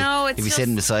Irish Rail. No, it's he'd be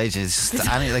sitting beside you. It's just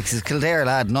any, like he's a Kildare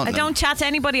lad. Nothing. I don't chat to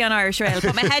anybody on Irish Rail.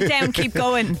 Put my head down, keep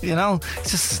going. You know,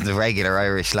 it's just the regular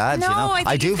Irish lad. No, you know,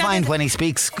 I do find when he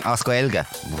speaks Oscoilga.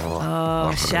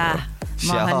 Oh, sha.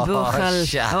 Mohan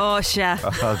Buchel. Oh, sha.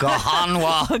 Go on,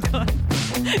 walk.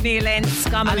 Neil Lane,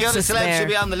 scum and the other celebs should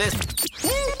be on the list.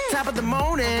 Top of the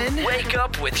morning. Wake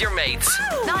up with your mates.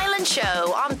 Niall and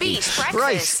Show on Beat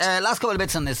Breakfast. Right, last couple of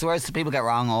bits on this. The words that people get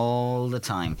wrong all the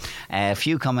time. A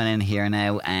few coming in here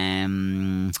now.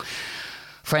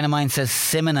 Friend of mine says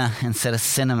Simina instead of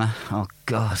cinema. Oh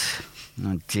God.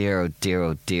 Oh dear, oh dear,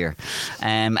 oh dear.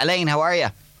 Elaine, how are you?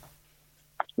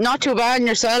 Not too bad in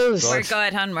yourselves. We're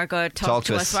good, hon. We're good. Talk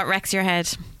to us. What wrecks your head?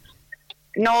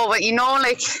 No, but you know,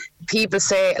 like people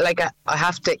say, like I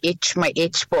have to itch my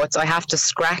itch, but I have to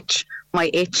scratch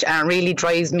my itch, and it really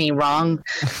drives me wrong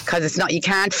because it's not. You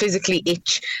can't physically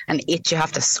itch an itch. You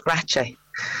have to scratch it.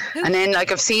 And then, like,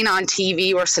 I've seen on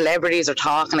TV where celebrities are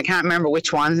talking, I can't remember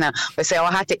which ones now. They say, "Oh,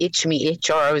 I had to itch me itch,"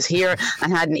 or "I was here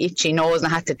and had an itchy nose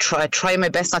and I had to try my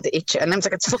best not to itch it." And I'm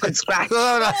like, "It's fucking scratch."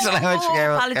 Oh, that's what I was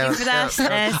apologies for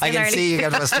that. I can see you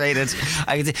get frustrated.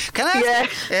 I can see. Can I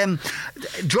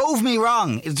ask, drove me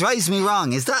wrong. It drives me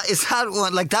wrong. Is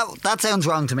that like that sounds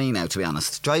wrong to me now, to be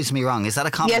honest. Drives me wrong. Is that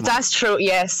a compliment? Yeah, that's true.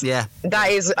 Yes. Yeah. That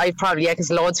is. I probably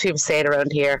because loads of people say it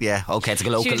around here. Yeah. Okay. It's a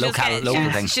local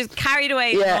thing. She's carried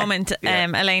away at the moment.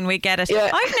 Elaine, we get it.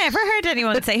 I've never heard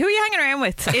anyone say, "Who are you hanging around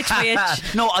with?" Itch me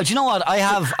itch. No, do you know what? I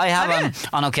have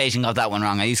on occasion got that one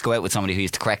wrong. I used to go out with somebody who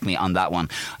used to correct me on that one.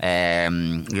 I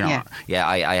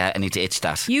need to itch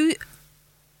that. It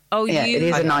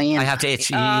is annoying. I have to itch.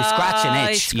 You scratch an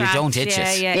itch. You don't itch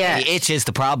it. The itch is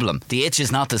the problem. The itch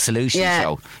is not the solution.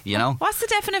 So you know. What's the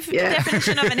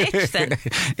definition of an itch then?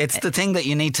 It's the thing that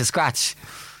you need to scratch.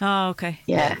 Oh, okay.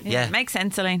 Yeah. Makes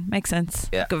sense, Elaine. Makes sense.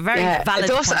 Yeah. Very valid.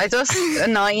 It does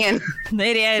annoying.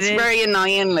 It's very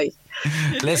annoying. Like,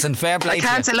 listen, fair play. I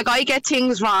can't say, like, I get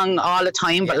things wrong all the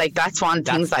time, but like that's one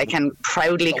thing that I can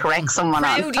proudly correct someone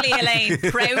on. Proudly, Elaine.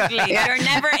 Proudly. You're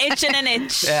never itching an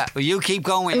itch. Yeah. Well, you keep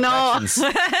going with your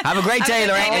questions. Have a great day,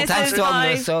 Lorraine. Thanks to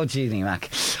all. So cheesy, Mac.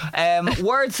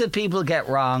 Words that people get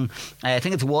wrong. I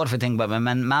think it's a Waterford thing, but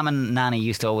my mum and nanny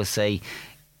used to always say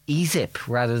 "e-zip"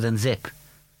 rather than "zip."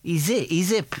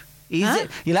 E-zip.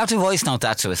 You'll have to voice note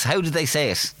that to us. How did they say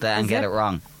it and get it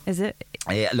wrong? Is it?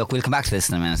 Yeah, look, we'll come back to this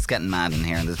in a minute. It's getting mad in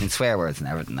here, and there's been swear words and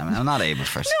everything. I mean, I'm not able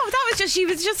for it. No, that was just she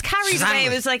was just carried away.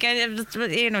 It was like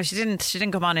she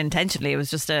didn't come on intentionally. It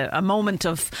was just a moment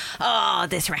of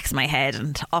this wrecks my head,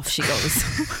 and off she goes.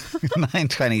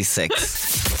 9:26.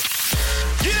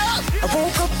 Get up! I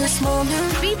woke up this morning.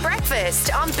 Beat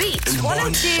Breakfast on Beat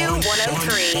 102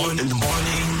 103. In the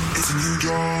morning, it's a new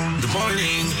dawn. The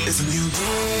morning is a new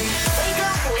day. Wake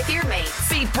up with your mates.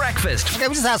 Beat Breakfast. Okay,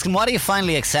 we're just asking, what have you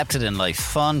finally accepted in life?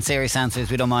 Fun, serious answers,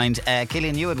 we don't mind.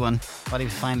 Killian, you had one. What have you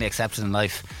finally accepted in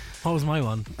life? What was my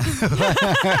one?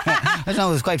 I don't know,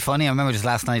 it was quite funny. I remember just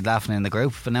last night laughing in the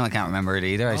group, but now I can't remember it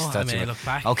either. I may look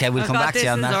back. Okay, we'll come back to you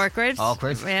on that. This is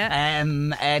awkward.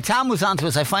 Yeah. Tom was on to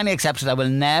us. I finally accepted I will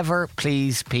never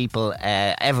please people,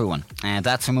 everyone.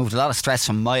 That's removed a lot of stress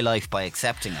from my life by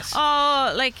accepting it.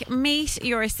 Oh, like, meet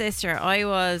your sister. I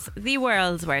was the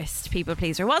world's worst people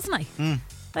pleaser, wasn't I?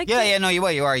 Like, no, you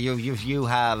are. You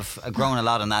have grown a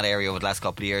lot in that area over the last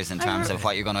couple of years in terms of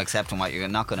what you're going to accept and what you're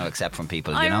not going to accept from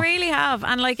people. I really have,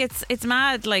 and like it's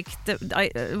mad. Like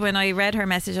when I read her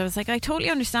message, I was like, I totally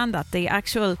understand that, the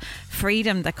actual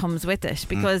freedom that comes with it,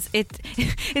 because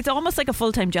it's almost like a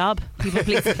full-time job. People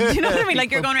please, you know what I mean?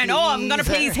 Like, you're going around, I'm going to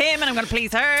please him and I'm going to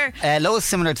please her. Lois,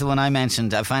 similar to the one I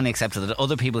mentioned, I finally accepted that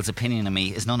other people's opinion of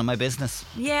me is none of my business.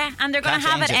 Yeah, and they're going to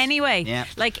have it anyway. Yeah.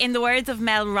 Like, in the words of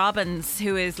Mel Robbins,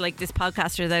 who is like this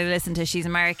podcaster that I listen to, she's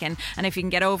American, and if you can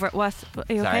get over what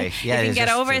are you okay? Yeah, if you can get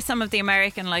over some of the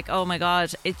American, like, oh my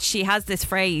god, she has this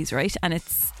phrase, right, and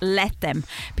it's let them.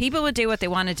 People will do what they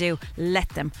want to do. Let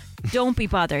them. Don't be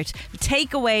bothered.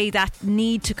 Take away that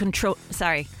need to control.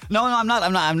 Sorry. No, I'm not.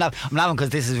 I'm laughing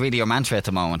because this is really your mantra at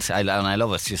the moment. I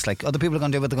love it. Just like, other people are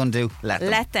going to do what they're going to do.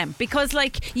 Let them. Because,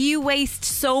 like, you waste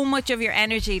so much of your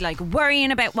energy, like,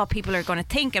 worrying about what people are going to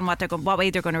think and what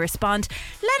way they're going to respond.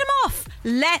 Let them off.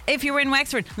 If you're in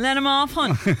Wexford, let them off,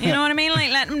 hun. You know what I mean? Like,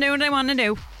 let them do what they want to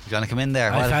do. Do you want to come in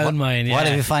there? I found mine. Yeah. What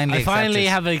have you finally accepted? I finally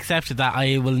have accepted that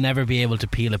I will never be able to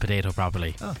peel a potato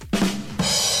properly. Oh.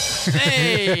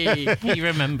 Hey, he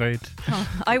remembered.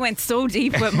 I went so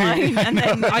deep with mine, and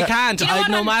then I can't.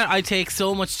 I take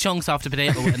so much chunks off the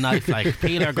potato with a knife. Like,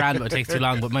 peeler grand, but it takes too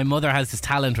long. But my mother has this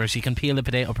talent where she can peel a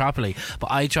potato properly. But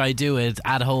I try to do it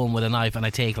at home with a knife, and I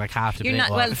take like half the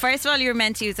potato. Well, first of all, you're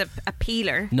meant to use a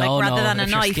peeler, rather than a if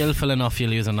knife. If you're skillful enough,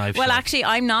 you'll use a knife. Well, actually,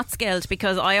 I'm not skilled,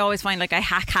 because I always find like I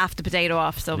hack half the potato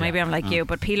off. So maybe I'm like you,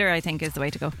 but peeler, I think, is the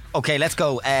way to go. Okay, let's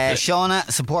go.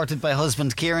 Shauna, supported by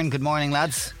husband Kieran. Good morning,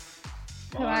 lads.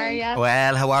 How are you?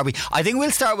 Well, how are we? I think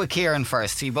we'll start with Kieran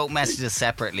first. You both messaged us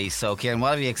separately. So, Kieran,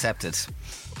 what have you accepted?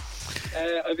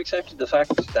 I've accepted the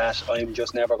fact that I'm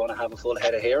just never going to have a full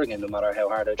head of hair again, no matter how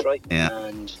hard I try. Yeah.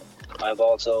 And I've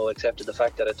also accepted the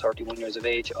fact that at 31 years of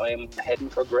age, I'm heading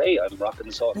for grey. I'm rocking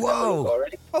the salt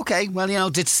already. Okay, well,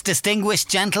 distinguished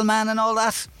gentleman and all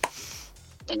that.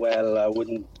 Well, I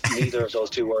wouldn't. Neither of those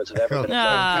two words have ever been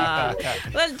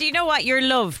Well, do you know what? You're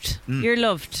loved. You're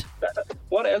loved.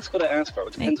 Well, what else could I ask for?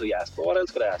 It depends who you ask, but what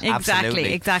else could I ask?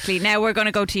 Exactly. Now we're going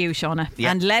to go to you, Shauna,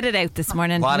 and let it out this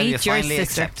morning. What have you Meet your finally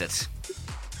sister. accepted?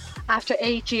 After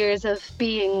 8 years of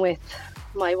being with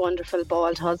my wonderful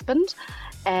bald husband,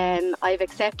 I've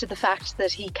accepted the fact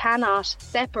that he cannot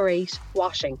separate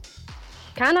washing.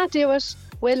 Cannot do it,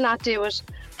 will not do it,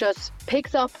 just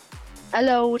picks up a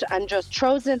load and just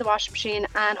throws it in the washing machine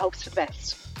and hopes for the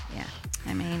best. Yeah,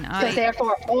 I mean, so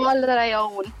therefore all that I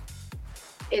own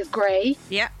is grey,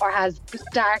 or has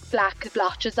dark black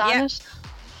blotches on it,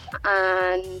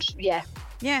 and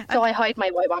so I hide my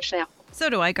whitewash now. So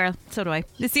do I, girl. So do I.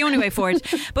 It's the only way forward.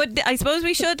 But I suppose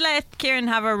we should let Kieran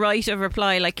have a right of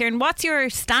reply. Like, Kieran, what's your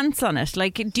stance on it?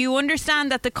 Like, do you understand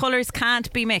that the colours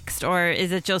can't be mixed, or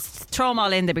is it just throw them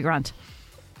all in, they'll be grand?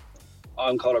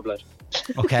 I'm colourblind.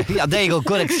 Okay, there you go.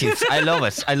 Good excuse. I love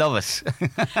it.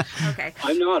 Okay.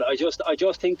 I'm not. I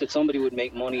just think that somebody would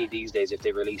make money these days if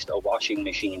they released a washing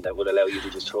machine that would allow you to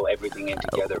just throw everything in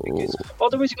together, because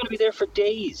otherwise you're going to be there for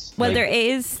days. Well, there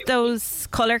is those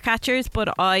colour catchers,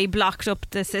 but I blocked up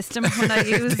the system when I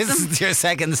used them. This is your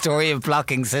second story of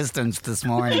blocking systems this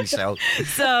morning, so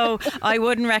I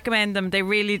wouldn't recommend them. They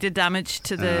really did damage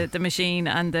to the machine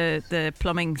and the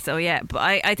plumbing. So yeah, but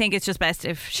I think it's just best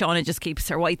if Shauna just keeps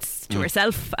her whites to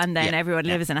herself, and then everyone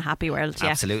lives in a happy world.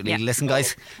 Absolutely. Listen,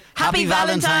 guys, happy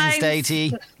Valentine's Day to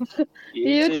you.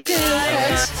 You too.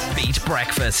 Beat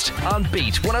Breakfast on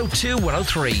Beat 102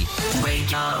 103.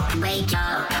 Wake up.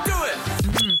 Do it.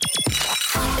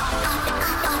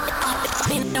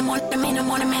 In the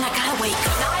morning, man, I gotta wake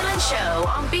up. Niall and Show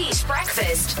on Beat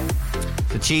Breakfast.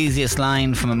 The cheesiest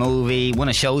line from a movie, one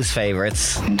of Show's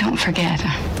favourites. And don't forget,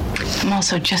 I'm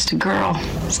also just a girl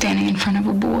standing in front of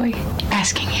a boy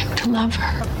asking him to love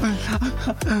her.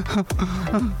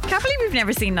 Can't believe we've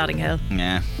never seen Notting Hill.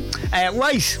 Yeah.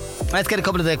 Right, let's get a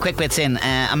couple of the quick bits in.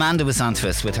 Amanda was on to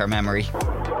us with her memory.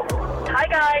 Hi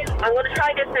guys, I'm going to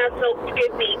try this now, so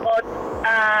forgive me, but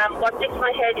what sticks in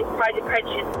my head is Pride and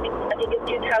Prejudice. I think it's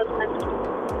 2005.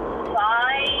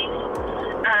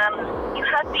 You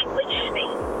have bewitched me,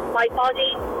 my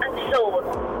body and soul,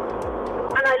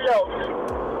 and I love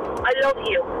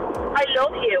you.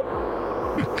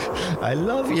 I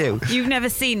love you. You've never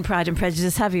seen Pride and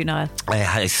Prejudice, have you, Niall?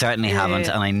 I certainly haven't,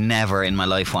 and I never in my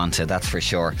life want to, that's for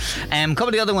sure. A couple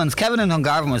of the other ones. Kevin in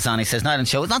Dungarvan was on. He says, Niall and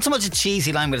Show, it's not so much a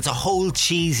cheesy line, but it's a whole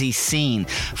cheesy scene.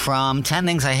 From 10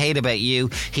 Things I Hate About You,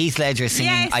 Heath Ledger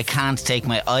singing I Can't Take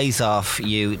My Eyes Off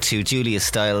You, to Julia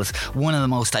Stiles. One of the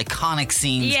most iconic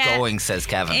scenes going, says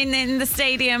Kevin. In the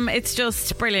stadium, it's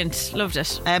just brilliant. Loved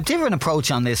it. Different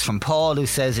approach on this from Paul, who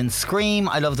says, in Scream,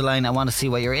 I love the line, I want to see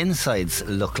what your insides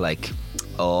look like.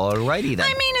 Alrighty then.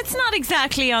 I mean, it's not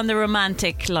exactly on the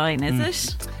romantic line, is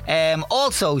it?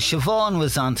 Also, Siobhan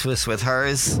was on to us with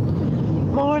hers.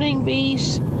 Morning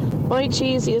Beat. My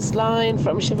cheesiest line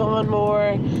from Siobhan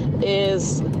Moore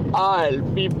is, I'll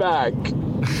be back.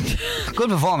 Good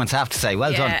performance, I have to say.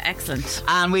 Well done. Yeah, excellent.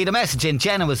 And we had a message in.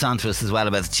 Jenna was on to us as well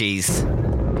about the cheese.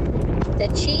 The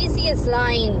cheesiest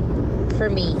line for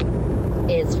me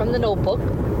is from The Notebook,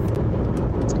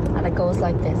 and it goes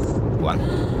like this. One.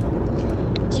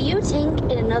 Do you think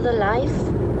in another life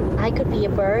I could be a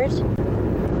bird?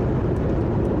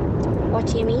 What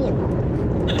do you mean?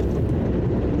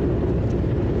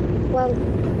 Well,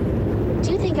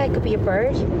 do you think I could be a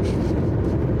bird?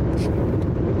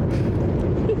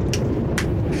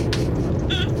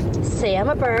 Say I'm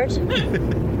a bird.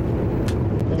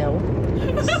 No.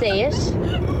 Say it.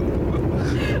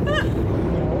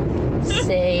 No.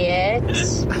 Say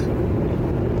it.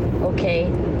 Okay.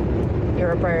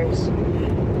 You're a bird.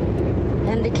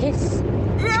 And a kiss.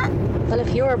 Well,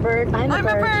 if you're a bird, I'm a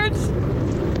bird.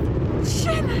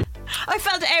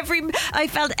 I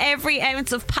felt every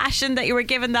ounce of passion that you were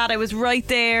given that. I was right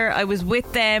there. I was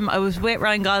with them. I was with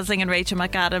Ryan Gosling and Rachel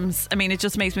McAdams. I mean, it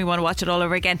just makes me want to watch it all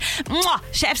over again. Mwah!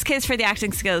 Chef's kiss for the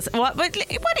acting skills. What you're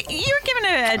giving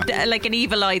like an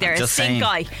evil eye there. Just a stink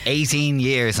eye. 18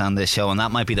 years on this show, and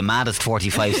that might be the maddest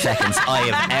 45 seconds I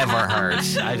have ever heard.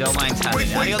 I don't mind telling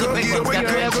you. Any other quick ones?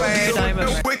 You're a bird, I'm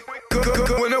a bird.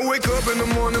 When I wake up in the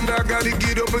morning, I gotta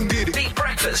get up and get it. Beat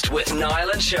Breakfast with Niall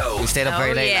and Show. We stayed up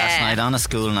very late last night on a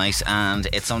school night, and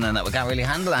it's something that we can't really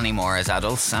handle anymore as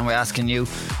adults, and we're asking you,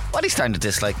 what are you starting to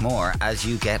dislike more as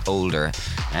you get older?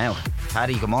 Now,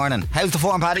 Paddy, good morning. How's the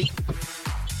form, Paddy?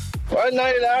 Well,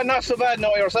 Niall, not so bad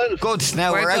now yourself. Good.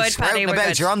 Now we're out and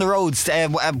about. You're on the roads.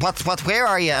 Where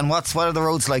are you, and what are the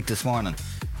roads like this morning?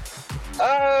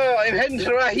 I'm heading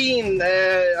to Raheen.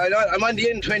 I'm on the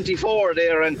N24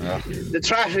 there, and the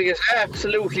traffic is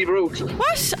absolutely brutal.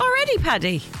 What? Already,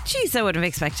 Paddy? Jeez, I wouldn't have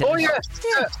expected. Oh, yes.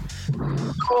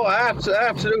 Oh,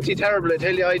 absolutely terrible. I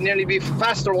tell you, I'd nearly be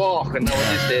faster walking now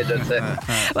at this stage, I'd say.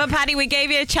 Well, Paddy, we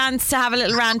gave you a chance to have a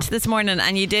little rant this morning,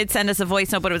 and you did send us a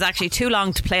voice note, but it was actually too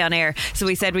long to play on air. So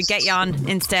we said we'd get you on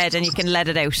instead, and you can let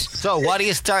it out. So, what are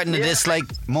you starting to dislike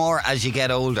more as you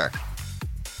get older?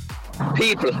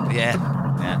 People. Yeah.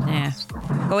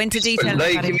 Go into detail.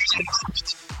 Like,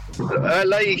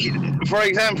 for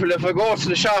example, if I go to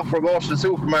the shop or go to the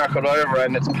supermarket or whatever,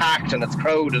 and it's packed and it's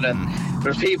crowded and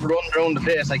there's people running around the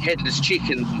place like headless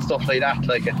chickens and stuff like that,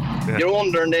 like you're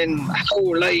wondering then how,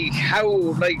 you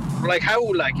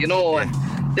know. And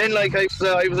then, like, I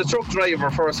was a truck driver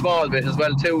for a small bit as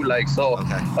well too, like, so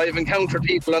I've encountered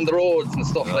people on the roads and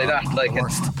stuff like that, like,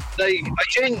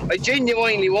 I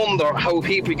genuinely wonder how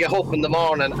people get up in the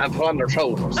morning and put on their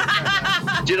trousers.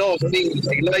 Do you know what I mean?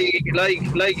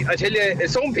 Like I tell you,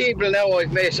 some people now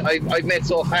I've met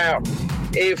so far,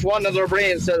 if one of their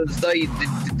brain cells died,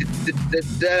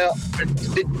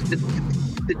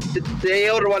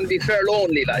 the other one be fair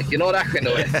lonely, like, you know, that kind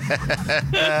of way.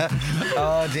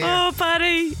 Oh dear. Oh,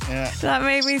 Paddy, that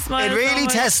made me smile. It really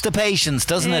tests the patience,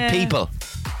 doesn't it, people?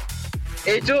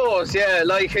 It does, yeah.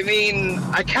 Like, I mean,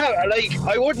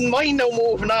 I wouldn't mind now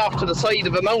moving off to the side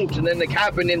of a mountain in a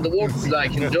cabin in the woods,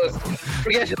 like, and just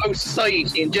forget about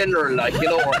society in general, like, you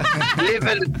know, live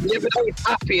it out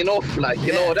happy enough, like,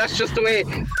 you know. That's just the way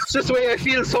I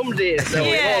feel some days now,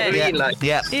 you know what I mean, like.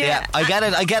 Yeah. I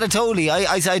get it totally.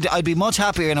 I'd be much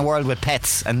happier in a world with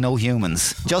pets and no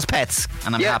humans. Just pets,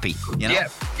 and I'm happy, you know.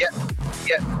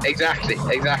 Yeah, exactly.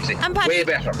 And Paddy, way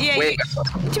better.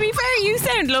 To be fair, you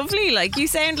sound lovely. Like, you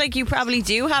sound like you probably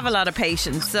do have a lot of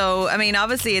patience. So, I mean,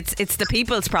 obviously, it's the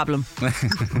people's problem.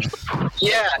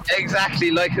 Yeah,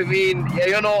 exactly. Like, I mean,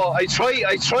 you know, I try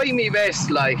my best,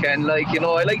 like, and, like, you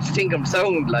know, I like to think I'm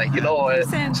sound, like, you know.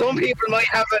 Some people might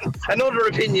have another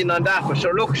opinion on that, but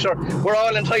sure, we're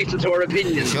all entitled to our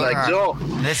opinions, like, you know.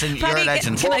 Listen, Paddy, you're a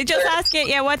legend. Can I just ask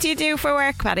you, what do you do for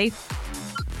work, Paddy?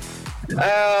 I'm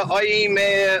a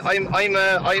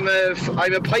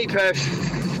pipe fitter.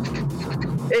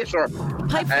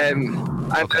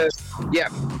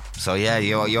 So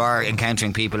you are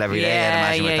encountering people every day, I'd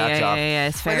imagine, with that job. Yeah,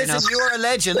 it's fair enough. Listen, you're a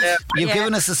legend. You've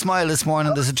given us a smile this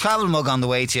morning. There's a travel mug on the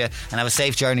way to you, and have a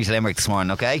safe journey to Limerick this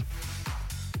morning, okay?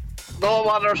 No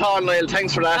bother at all, Niall.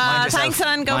 Thanks for that. Thanks,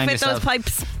 and go fit those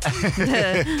pipes.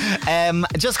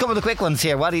 Just a couple of quick ones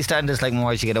here. What are you starting to dislike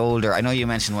more as you get older? I know you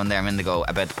mentioned one there a minute ago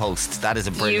about the post. That is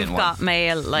a brilliant one. You've got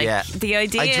mail, like, the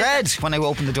idea. I dread when I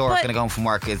open the door going to go home from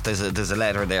work. There's a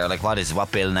letter there. Like,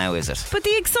 what bill now is it? But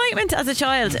the excitement as a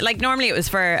child, like, normally it was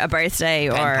for a birthday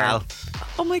pen or pal.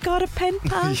 Oh my God, a pen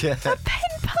pal. Yeah. A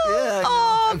pen pal. Yeah,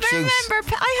 I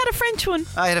remember. I had a French one.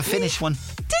 I had a Finnish one.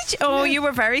 Did you? Oh, you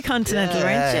were very continental,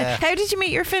 weren't you? Yeah. How did you meet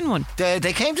your Finn one?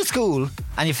 They came to school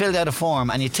and you filled out a form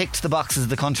and you ticked the boxes of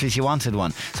the countries you wanted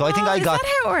one. So I think I got. Is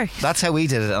that how it worked? That's how we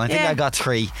did it, and I think I got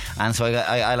 3. And so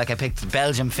I picked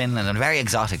Belgium, Finland, and very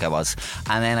exotic I was.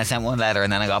 And then I sent one letter,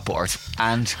 and then I got bored.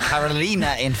 And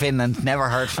Carolina in Finland never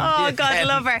heard from me. Oh, God,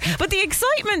 love her. But the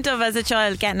excitement of as a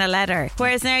child getting a letter,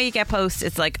 whereas now you get post,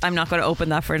 it's like I'm not going to open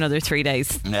that for another 3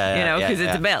 days. Because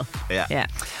it's a bill. Yeah.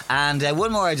 And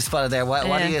one more I just spotted there. What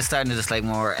are you starting to dislike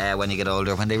more when you get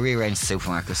older? When they rearrange the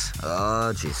supermarkets.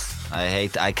 Oh, jeez.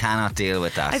 I cannot deal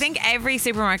with that. I think every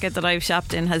supermarket that I've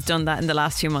shopped in has done that in the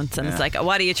last few months, and it's like,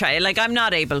 what do you try? Like, I'm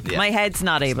not able. My head's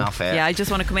not able. It's not fair. Yeah, I just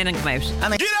want to come in and come out.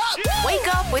 And get up!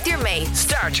 Wake up with your mates.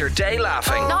 Start your day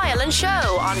laughing. Niall and Show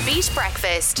on Beat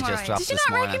Breakfast. Just dropped Did you this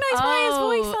not morning. recognise Maria's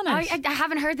voice on it? I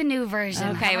haven't heard the new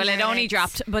version. Okay, well, it only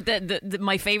dropped. But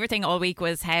my favourite thing all week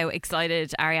was how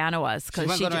excited Ariana was. She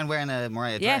went around wearing a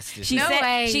Mariah dress.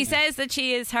 She says that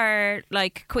she is her,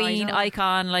 like, queen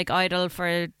icon, like, idol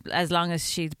for as long as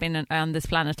she's been on this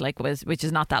planet, like, which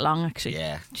is not that long, actually.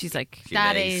 Yeah. She's like...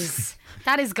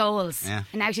 That is goals. Yeah.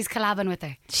 And now she's collabing with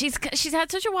her. She's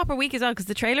had such a whopper week as well, because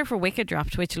the trailer for Wicked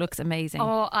dropped, which looks amazing.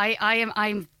 Oh,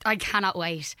 I cannot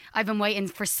wait. I've been waiting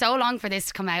for so long for this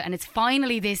to come out, and it's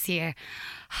finally this year.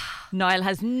 Niall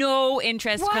has no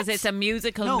interest because it's a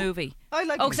musical movie. I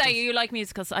like musicals. Sorry, you like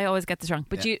musicals. I always get this wrong.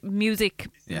 But music...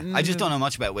 Yeah. I just don't know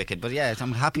much about Wicked, but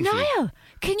I'm happy for you. Niall,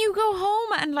 can you go home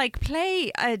and, like, play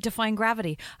Defying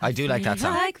Gravity? I do like that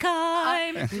song. Like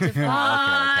I'm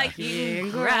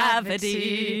defying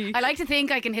gravity. I like to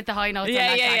think I can hit the high notes on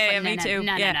that Yeah, track, me too.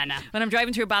 No. When I'm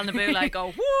driving through Ballinabool, I go,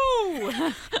 woo!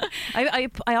 I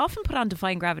often put on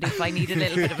Defying Gravity if I need a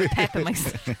little bit of a pep in my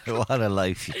step. What a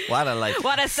life. What a life.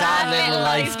 What a sad little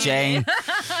life, Jane.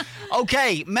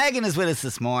 Okay, Megan is with us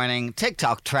this morning.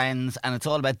 TikTok trends, and it's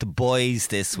all about the boys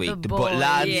this week. The boys.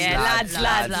 Lads.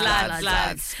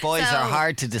 Boys So- are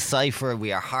hard to decipher.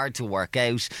 We are hard to work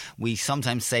out. We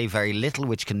sometimes say very little,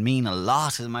 which can mean a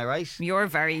lot. Am I right? You're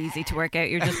very easy to work out.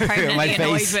 You're just permanently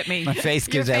annoyed with me. My face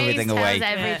gives Your face everything tells away.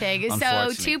 everything. So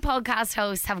Unfortunately. 2 podcast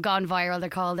hosts have gone viral. They're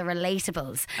called the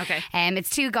Relatables. Okay. It's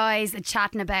 2 guys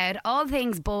chatting about all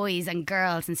things boys and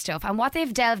girls and stuff. And what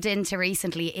they've delved into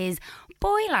recently is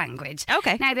boy language.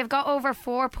 Okay. Now they've got over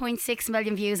 4.6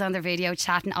 million views on their video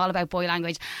chatting all about boy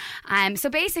language. So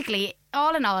basically,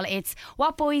 all in all, it's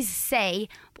what boys say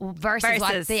versus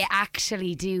what they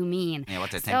actually do mean. Yeah, what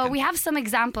they're So thinking. we have some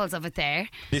examples of it there.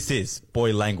 This is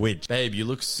boy language. Babe, you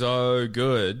look so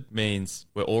good means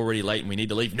we're already late and we need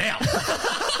to leave now. Hey,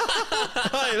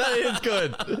 that is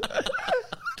good.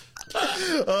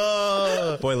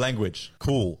 Boy language.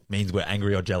 Cool means we're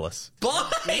angry or jealous.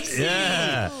 Boys!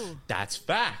 Yeah. That's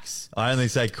facts. I only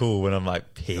say cool when I'm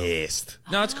like pissed.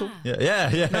 No, it's cool.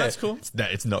 Yeah. No, it's cool. It's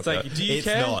not. It's like, do you It's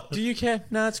care? not. Do you care?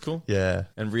 No, it's cool. Yeah.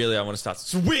 And really, I want to start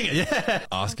swinging. Yeah.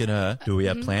 Asking her, do we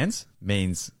have plans?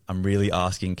 Means I'm really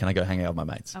asking, can I go hang out with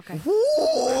my mates? Okay.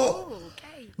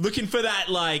 Looking for that,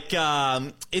 like,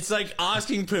 it's like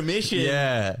asking permission.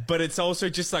 Yeah. But it's also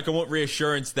just like, I want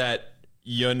reassurance that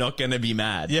you're not going to be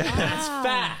mad. Yeah. That's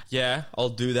fact. Yeah, I'll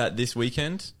do that this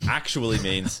weekend. Actually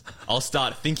means I'll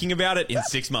start thinking about it in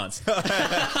 6 months. That's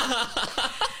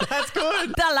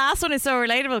good. That last one is so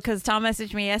relatable because Tom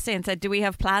messaged me yesterday and said, do we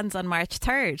have plans on March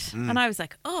 3rd? And I was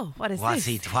like, oh, what is What's this?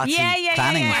 he planning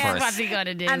for us? What's he going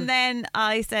to do? And then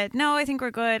I said, no, I think we're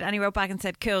good. And he wrote back and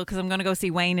said, cool, because I'm going to go see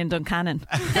Wayne in Duncannon.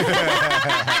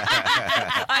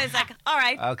 I was like, all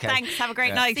right, Okay. thanks, have a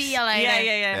great night. See you later.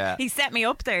 Yeah. He set me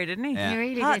up there, didn't he? Yeah. He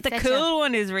really Oh, did. the set cool you up.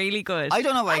 one is really good. I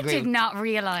don't know if I I agree. did not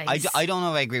realise. I don't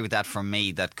know if I agree with that. For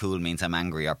me, that cool means I'm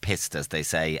angry or pissed, as they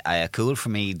say. Cool for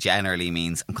me generally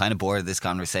means I'm kind of bored of this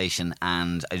conversation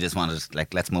and I just wanted,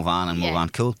 like, let's move on and move Yeah. on.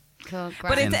 Cool. Cool,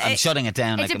 But grand. I'm shutting it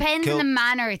down. It like, depends cool. on the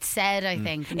manner it's said, I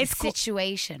think, and It's the cool.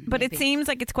 situation. But it maybe. seems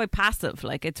like it's quite passive.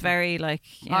 Like, it's very, like,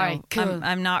 you All know, right, cool.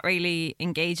 I'm not really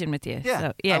engaging with you. Yeah.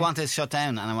 So, yeah. I want this shut down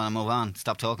and I want to move on.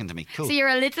 Stop talking to me. Cool. So you're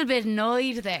a little bit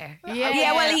annoyed there.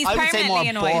 Yeah, well, he's I would say more permanently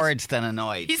annoyed. bored than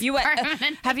annoyed.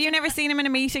 Have you never seen him in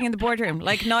a meeting in the boardroom?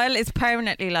 Like, Niall is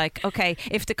permanently like, okay,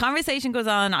 if the conversation goes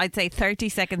on, I'd say 30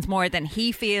 seconds more than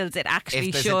he feels it actually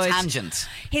If there's should. a tangent.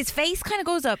 His face kind of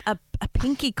goes up a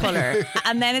pinky colour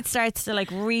and then it starts to like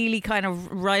really kind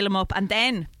of rile him up, and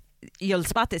then you'll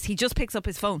spot this, he just picks up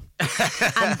his phone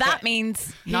and that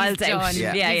means Niall's He's out. done.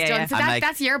 Yeah. He's done. So And like-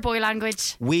 that's your boy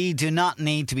language. We do not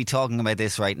need to be talking about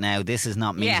this right now. This is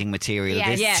not Yeah. meeting material. Yeah.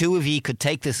 This, Yeah. Two of you could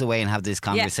take this away and have this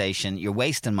conversation. You're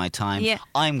wasting my time. Yeah.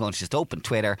 I'm going to just open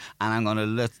Twitter and I'm going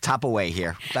to tap away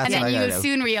here. That's And then what I you'll gotta do.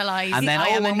 soon realise And then, I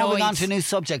am we're moving annoyed. on to a new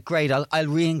subject. Great, I'll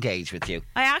re-engage with you.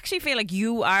 I actually feel like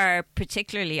you are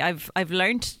particularly, I've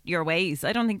learnt your ways.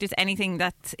 I don't think there's anything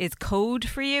that is code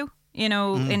for you, you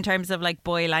know, in terms of like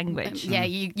boy language. Yeah,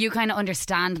 you kind of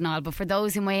understand and all, but for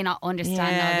those who may not understand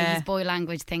all these boy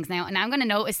language things now, and I'm going to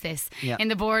notice this Yeah. in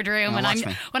the boardroom Now when watch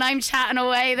me. I'm chatting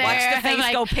away there. Watch the I'm face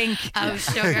like, go pink. Oh,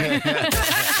 sugar.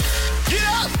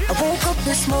 I woke up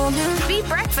this morning. Beat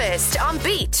Breakfast on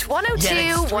Beat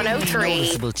 102 103.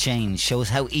 Noticeable change shows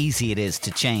how easy it is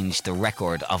to change the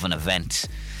record of an event.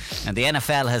 And the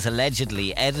NFL has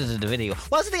allegedly edited a video.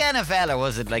 Was it the NFL or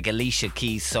was it like Alicia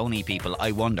Keys' Sony people?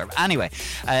 I wonder. Anyway,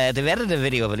 they've edited a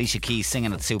video of Alicia Keys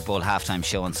singing at the Super Bowl halftime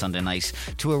show on Sunday night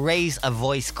to erase a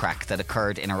voice crack that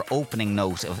occurred in her opening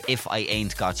note of If I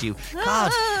Ain't Got You.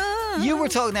 God, you were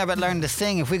talking there about learning to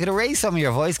sing. If we could erase some of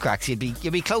your voice cracks, you'd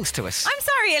be close to it. I'm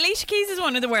sorry, Alicia Keys is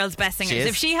one of the world's best singers. She is.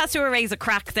 If she has to erase a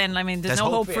crack, then I mean, there's no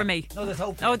hope for me. No, there's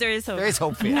hope. Oh, there is hope. There is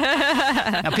hope for you.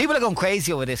 Now, people are going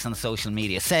crazy over this on social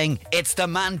media, saying it's the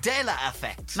Mandela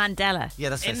effect. Mandela. Yeah,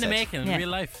 that's what In I the said. making, Yeah. in real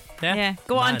life. Yeah.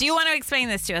 Go on. Mad. Do you want to explain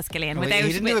this to us, Gillian? Well,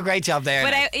 you didn't do a great job there.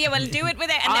 Without, yeah, well, do it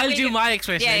without. And then I'll we'll do my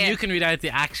explanation Yeah, and yeah. you can read out the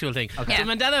actual thing. Okay. The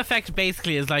Mandela effect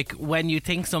basically is like when you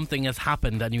think something has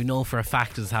happened and you know for a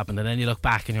fact it's happened, and then you look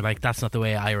back and you're like, that's not the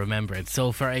way I remember it.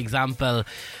 So, for example,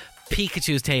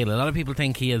 Pikachu's tail. A lot of people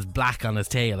think he has black on his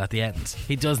tail at the end.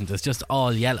 He doesn't. It's just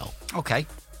all yellow. Okay.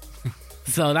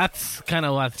 So that's kind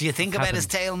of what. Do you think about his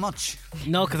tail much?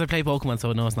 No, because I play Pokemon,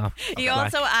 so no, it's not. He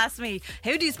also asked me,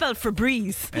 how do you spell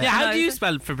Febreze? Yeah, how do you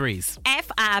spell Febreze?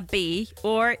 F-A-B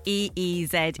or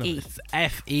E-E-Z-E. It's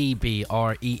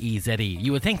F-E-B-R-E-E-Z-E.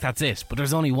 You would think that's it, but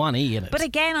there's only one E in it. But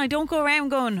again, I don't go around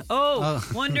going,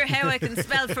 wonder how I can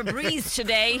spell Febreze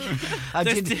today.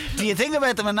 Do you think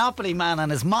about the Monopoly man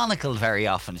and his monocle very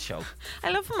often, Show?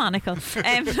 I love a monocle.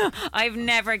 I've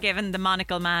never given the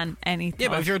monocle man any thought. Yeah,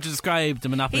 but if you were to describe the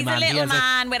Monopoly He's man. a He little has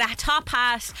man with a top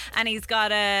hat, and he's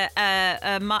got a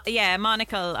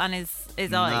monocle on his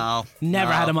eye.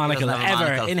 Never had a monocle doesn't have a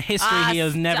ever monocle. in history. He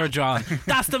has never drawn.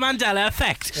 That's the Mandela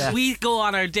effect. Yeah. We go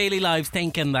on our daily lives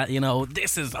thinking that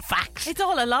this is a fact. It's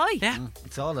all a lie. Yeah,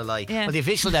 It's all a lie. Yeah. But the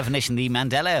official definition, the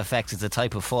Mandela effect, is a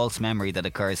type of false memory that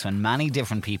occurs when many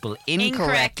different people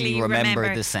incorrectly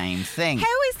remember the same thing.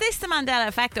 How is this the Mandela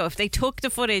effect, though? If they took the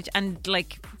footage and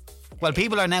Well,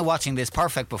 people are now watching this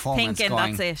perfect performance Thinking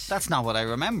going, that's it. That's not what I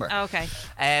remember. Okay.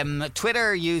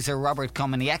 Twitter user Robert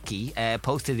Komaniecki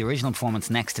posted the original performance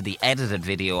next to the edited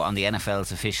video on the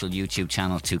NFL's official YouTube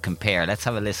channel to compare. Let's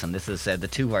have a listen. This is the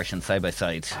two versions side by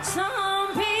side. Some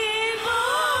people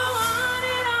want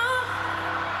it all,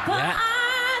 but Yeah.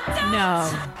 I don't. No.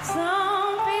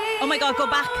 Some people Oh my God, go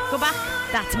back.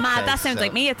 That's mad. Okay, That sounds so-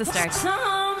 like me at the start.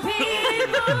 Some people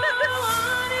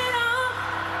want it all,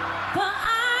 but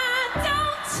I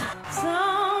don't.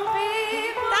 Some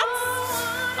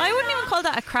people I wouldn't even call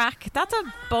that a crack. That's a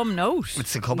bum note.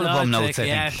 It's a couple No, of bum it's notes, like,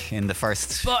 I think, in the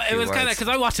first But it few was kind of words.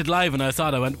 because I watched it live and I saw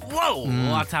it. I went, "Whoa,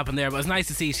 what's happened there?" But it's nice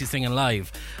to see she's singing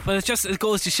live. But it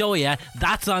goes to show you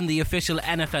that's on the official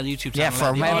NFL YouTube channel. Yeah,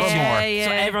 for now, the forevermore. audio.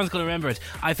 So everyone's going to remember it.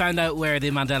 I found out where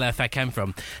the Mandela effect came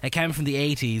from. It came from the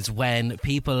 80s when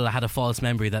people had a false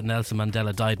memory that Nelson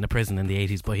Mandela died in a prison in the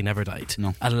 80s, but he never died.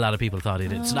 No, and a lot of people thought he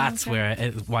did. So that's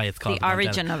why it's called The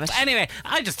origin Mandela. of it. But anyway,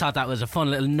 I just thought that was a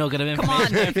fun little nugget of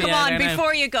information. Come on,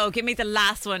 before you go, give me the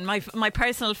last one. My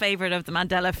personal favourite of the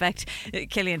Mandela effect,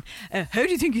 Killian. How do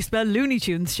you think you spell Looney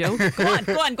Tunes, Joe? Go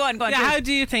on. Yeah, how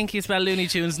do you think you spell Looney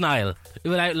Tunes, Niall?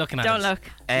 Without looking at Don't it. look.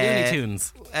 Looney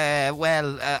Tunes.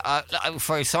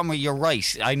 For some, you're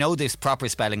right. I know this proper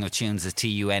spelling of tunes is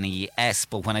Tunes,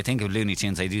 but when I think of Looney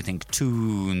Tunes, I do think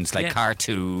tunes, like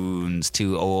cartoons,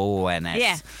 Toons.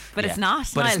 Yeah, but it's not.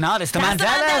 But it's not. It's the That's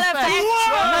Mandela the Mandela effect.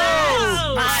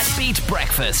 Whoa! Mad Beat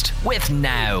Breakfast with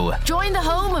Now. Join the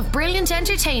home of brilliant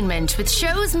entertainment with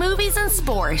shows, movies, and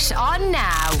sport on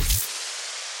Now.